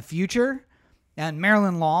cases in the future. And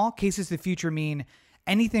Maryland law, cases in the future mean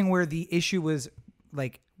anything where the issue was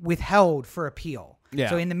like withheld for appeal. Yeah.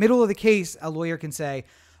 So in the middle of the case, a lawyer can say,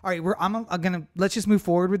 all right, let's just move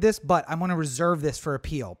forward with this, but I'm going to reserve this for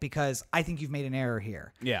appeal because I think you've made an error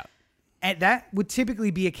here. Yeah. And that would typically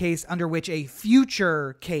be a case under which a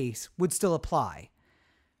future case would still apply.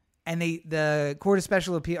 And the Court of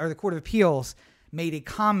Special Appeal or the Court of Appeals made a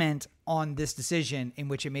comment on this decision in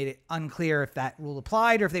which it made it unclear if that rule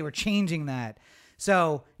applied or if they were changing that.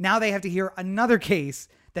 So now they have to hear another case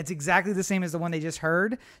that's exactly the same as the one they just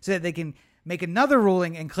heard so that they can make another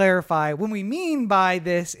ruling and clarify what we mean by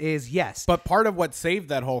this is yes. But part of what saved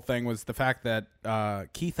that whole thing was the fact that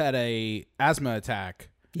Keith had a asthma attack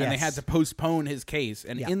and they Yes. had to postpone his case.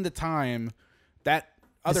 And Yeah. in the time, that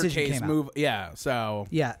other Decision case came out. moved. Yeah. So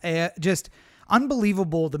Yeah, just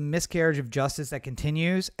unbelievable the miscarriage of justice that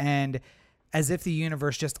continues, and as if the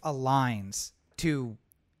universe just aligns to,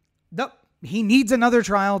 nope, he needs another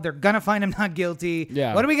trial. They're going to find him not guilty.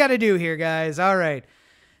 Yeah. What do we got to do here, guys? All right.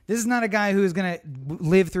 This is not a guy who's going to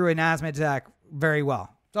live through an asthma attack very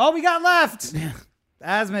well. It's all we got left.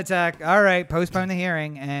 Asthma attack. All right, postpone the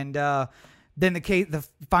hearing. And then the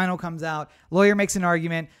final comes out. Lawyer makes an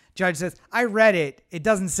argument. Judge says, I read it. It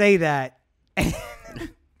doesn't say that.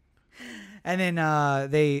 And then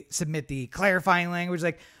they submit the clarifying language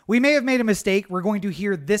like, we may have made a mistake. We're going to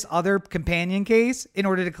hear this other companion case in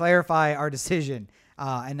order to clarify our decision.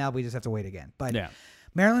 And now we just have to wait again. But yeah.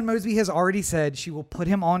 Marilyn Mosby has already said she will put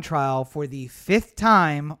him on trial for the 5th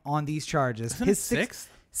time on these charges. Isn't it sixth?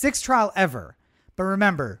 Sixth trial ever. But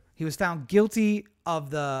remember, he was found guilty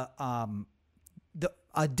of a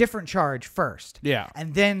different charge first. Yeah.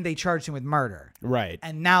 And then they charged him with murder. Right.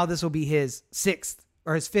 And now this will be his 6th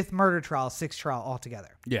or his 5th murder trial, 6th trial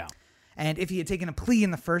altogether. Yeah. And if he had taken a plea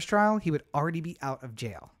in the first trial, he would already be out of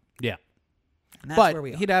jail. Yeah. And that's But where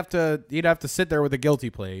we are. he'd have to sit there with a guilty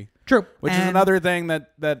plea. True. Which is And- another thing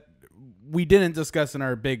that we didn't discuss in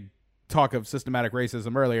our big talk of systematic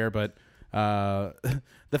racism earlier, but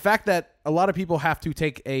the fact that a lot of people have to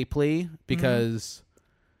take a plea because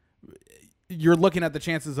you're looking at the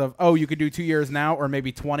chances of, oh, you could do 2 years now or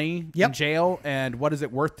maybe 20 in jail, and what is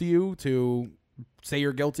it worth to you to say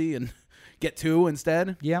you're guilty and get 2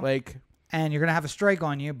 instead? Yeah. Like, And you're going to have a strike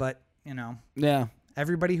on you, but, you know, yeah.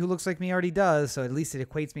 everybody who looks like me already does, so at least it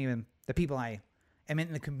equates me with the people I am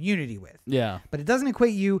in the community with. Yeah. But it doesn't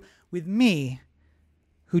equate you with me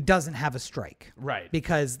who doesn't have a strike. Right.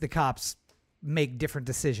 Because the cops make different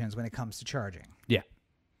decisions when it comes to charging. Yeah.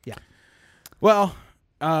 Yeah. Well,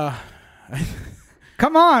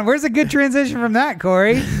 Come on, where's a good transition from that,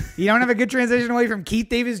 Corey? You don't have a good transition away from Keith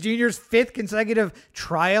Davis Jr.'s 5th consecutive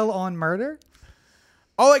trial on murder?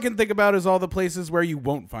 all I can think about is all the places where you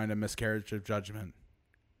won't find a miscarriage of judgment,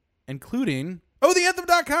 including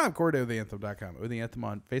OTheAnthem.com, CoreyOTheAnthem.com, O The Anthem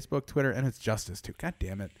on Facebook, Twitter, and it's Justice too. God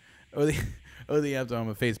damn it. O The Anthem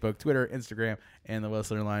on Facebook, Twitter, Instagram, and the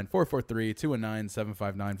listener line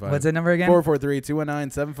 443-219-7595. What's that number again?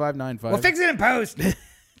 443-219-7595. We'll fix it in post.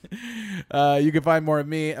 You can find more of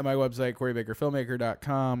me at my website,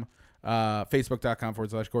 CoreyBakerFilmmaker.com,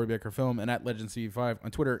 Facebook.com/CoreyBakerFilm, and at LegendCV5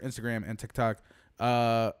 on Twitter, Instagram, and TikTok.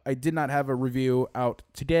 I did not have a review out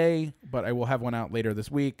today, but I will have one out later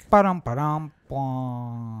this week. Ba-dum, ba-dum,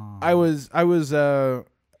 bum. I was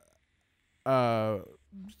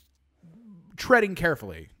treading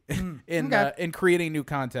carefully in creating new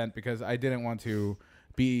content because I didn't want to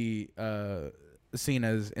be seen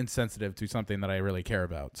as insensitive to something that I really care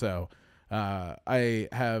about. So I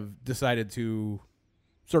have decided to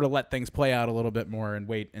sort of let things play out a little bit more and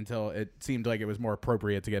wait until it seemed like it was more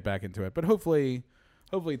appropriate to get back into it. But hopefully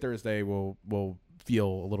Thursday will feel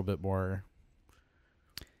a little bit more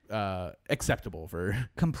acceptable for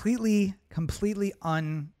completely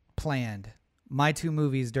unplanned. My two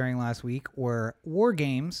movies during last week were War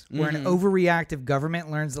Games, where an overreactive government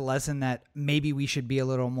learns the lesson that maybe we should be a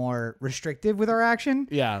little more restrictive with our action.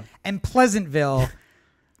 yeah. And Pleasantville,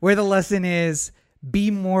 where the lesson is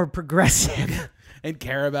be more progressive. And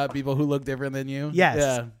care about people who look different than you. Yes.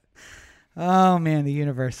 Yeah. Oh man, the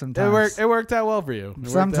universe sometimes. It worked out well for you. It worked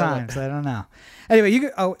out Sometimes well. I don't know. Anyway, you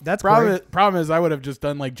could. Oh, that's Corey. Problem is, I would have just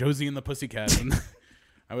done like Josie and the Pussycats, and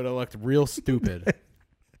I would have looked real stupid.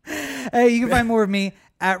 Hey, you can find more of me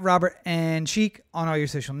at Robert and Cheek on all your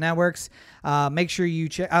social networks. Make sure you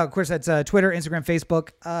check. Of course, that's Twitter, Instagram,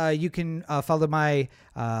 Facebook. You can follow my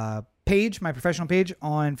page, my professional page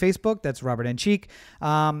on Facebook. That's Robert and Cheek.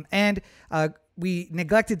 And we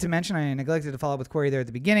neglected to mention, I neglected to follow up with Corey there at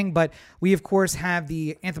the beginning, but we, of course, have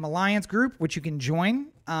the Anthem Alliance group, which you can join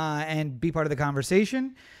and be part of the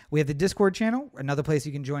conversation. We have the Discord channel, another place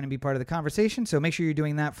you can join and be part of the conversation. So make sure you're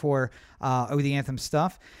doing that for the Anthem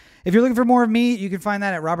stuff. If you're looking for more of me, you can find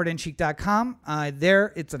that at robertandcheek.com.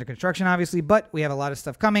 There, it's under construction, obviously, but we have a lot of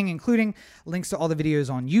stuff coming, including links to all the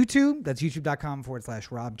videos on YouTube. That's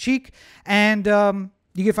youtube.com/RobCheek. And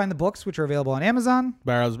you can find the books, which are available on Amazon.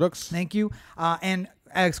 Barrows Books. Thank you. And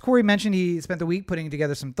as Corey mentioned, he spent the week putting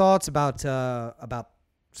together some thoughts about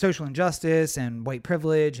social injustice and white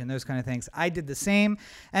privilege and those kind of things. I did the same.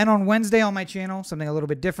 And on Wednesday on my channel, something a little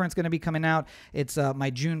bit different is going to be coming out. It's my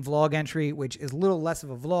June vlog entry, which is a little less of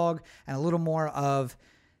a vlog and a little more of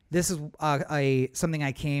this is something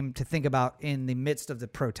I came to think about in the midst of the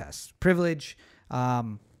protests. Privilege,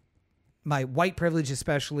 my white privilege,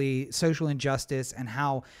 especially social injustice, and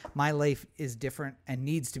how my life is different and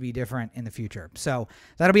needs to be different in the future. So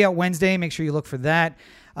that'll be out Wednesday. Make sure you look for that.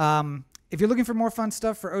 If you're looking for more fun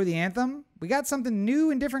stuff for Oh the Anthem, we got something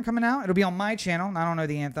new and different coming out. It'll be on my channel, not on Oh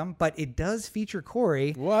the Anthem, but it does feature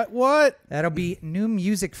Corey. What? That'll be New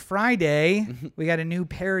Music Friday. We got a new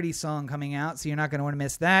parody song coming out, so you're not going to want to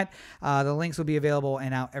miss that. The links will be available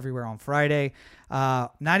and out everywhere on Friday.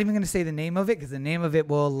 Not even going to say the name of it because the name of it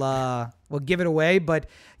will give it away, but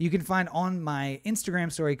you can find on my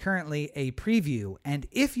Instagram story currently a preview. And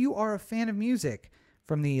if you are a fan of music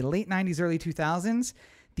from the late 90s, early 2000s,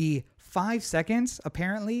 the 5 seconds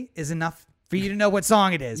apparently is enough for you to know what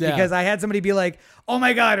song it is. Yeah. Because I had somebody be like, "Oh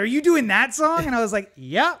my God, are you doing that song?" And I was like,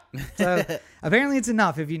 "Yeah." So apparently it's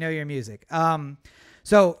enough if you know your music.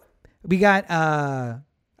 So we got, I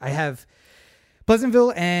have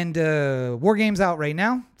Pleasantville and War Games out right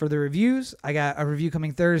now for the reviews. I got a review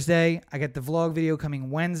coming Thursday. I got the vlog video coming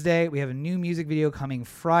Wednesday. We have a new music video coming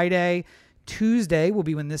Friday. Tuesday will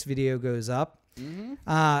be when this video goes up. Mm-hmm.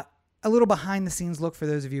 A little behind the scenes look for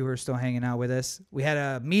those of you who are still hanging out with us. We had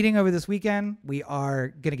a meeting over this weekend. We are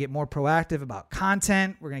going to get more proactive about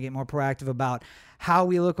content. We're going to get more proactive about how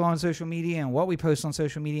we look on social media and what we post on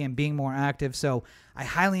social media and being more active. So I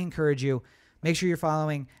highly encourage you, make sure you're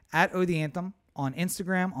following at Oh the Anthem on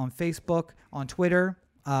Instagram, on Facebook, on Twitter.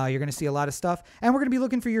 You're going to see a lot of stuff. And we're going to be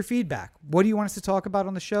looking for your feedback. What do you want us to talk about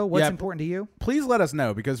on the show? What's important to you? Please let us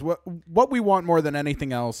know, because what we want more than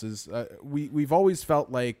anything else is we've always felt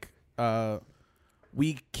like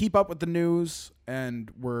we keep up with the news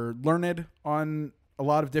and we're learned on a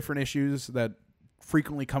lot of different issues that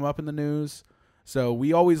frequently come up in the news. So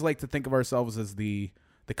we always like to think of ourselves as the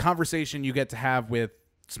conversation you get to have with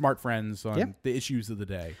smart friends on the issues of the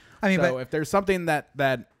day. I mean, so if there's something that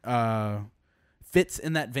fits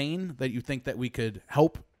in that vein that you think that we could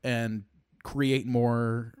help and create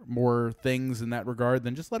more things in that regard,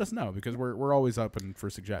 then just let us know, because we're always open for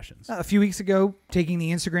suggestions. A few weeks ago, taking the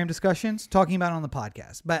Instagram discussions, talking about it on the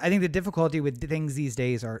podcast. But I think the difficulty with things these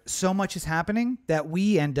days are so much is happening that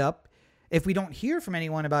we end up, if we don't hear from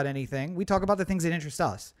anyone about anything, we talk about the things that interest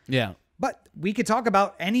us. Yeah. But we could talk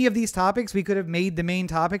about any of these topics. We could have made the main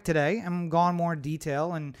topic today and gone more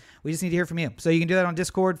detail, and we just need to hear from you. So you can do that on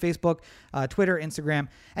Discord, Facebook, Twitter, Instagram.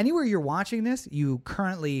 Anywhere you're watching this, you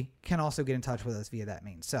currently can also get in touch with us via that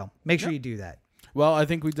means. So make sure you do that. Well, I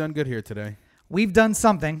think we've done good here today. We've done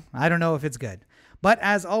something. I don't know if it's good. But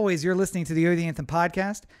as always, you're listening to the Oh the Anthem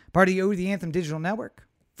podcast, part of the Oh the Anthem digital network.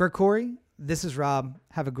 For Corey, this is Rob.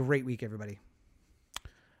 Have a great week, everybody.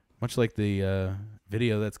 Much like the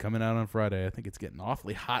video that's coming out on Friday, I think it's getting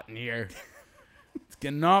awfully hot in here. It's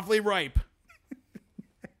getting awfully ripe.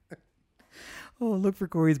 Oh, look for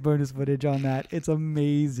Corey's bonus footage on that. It's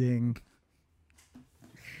amazing.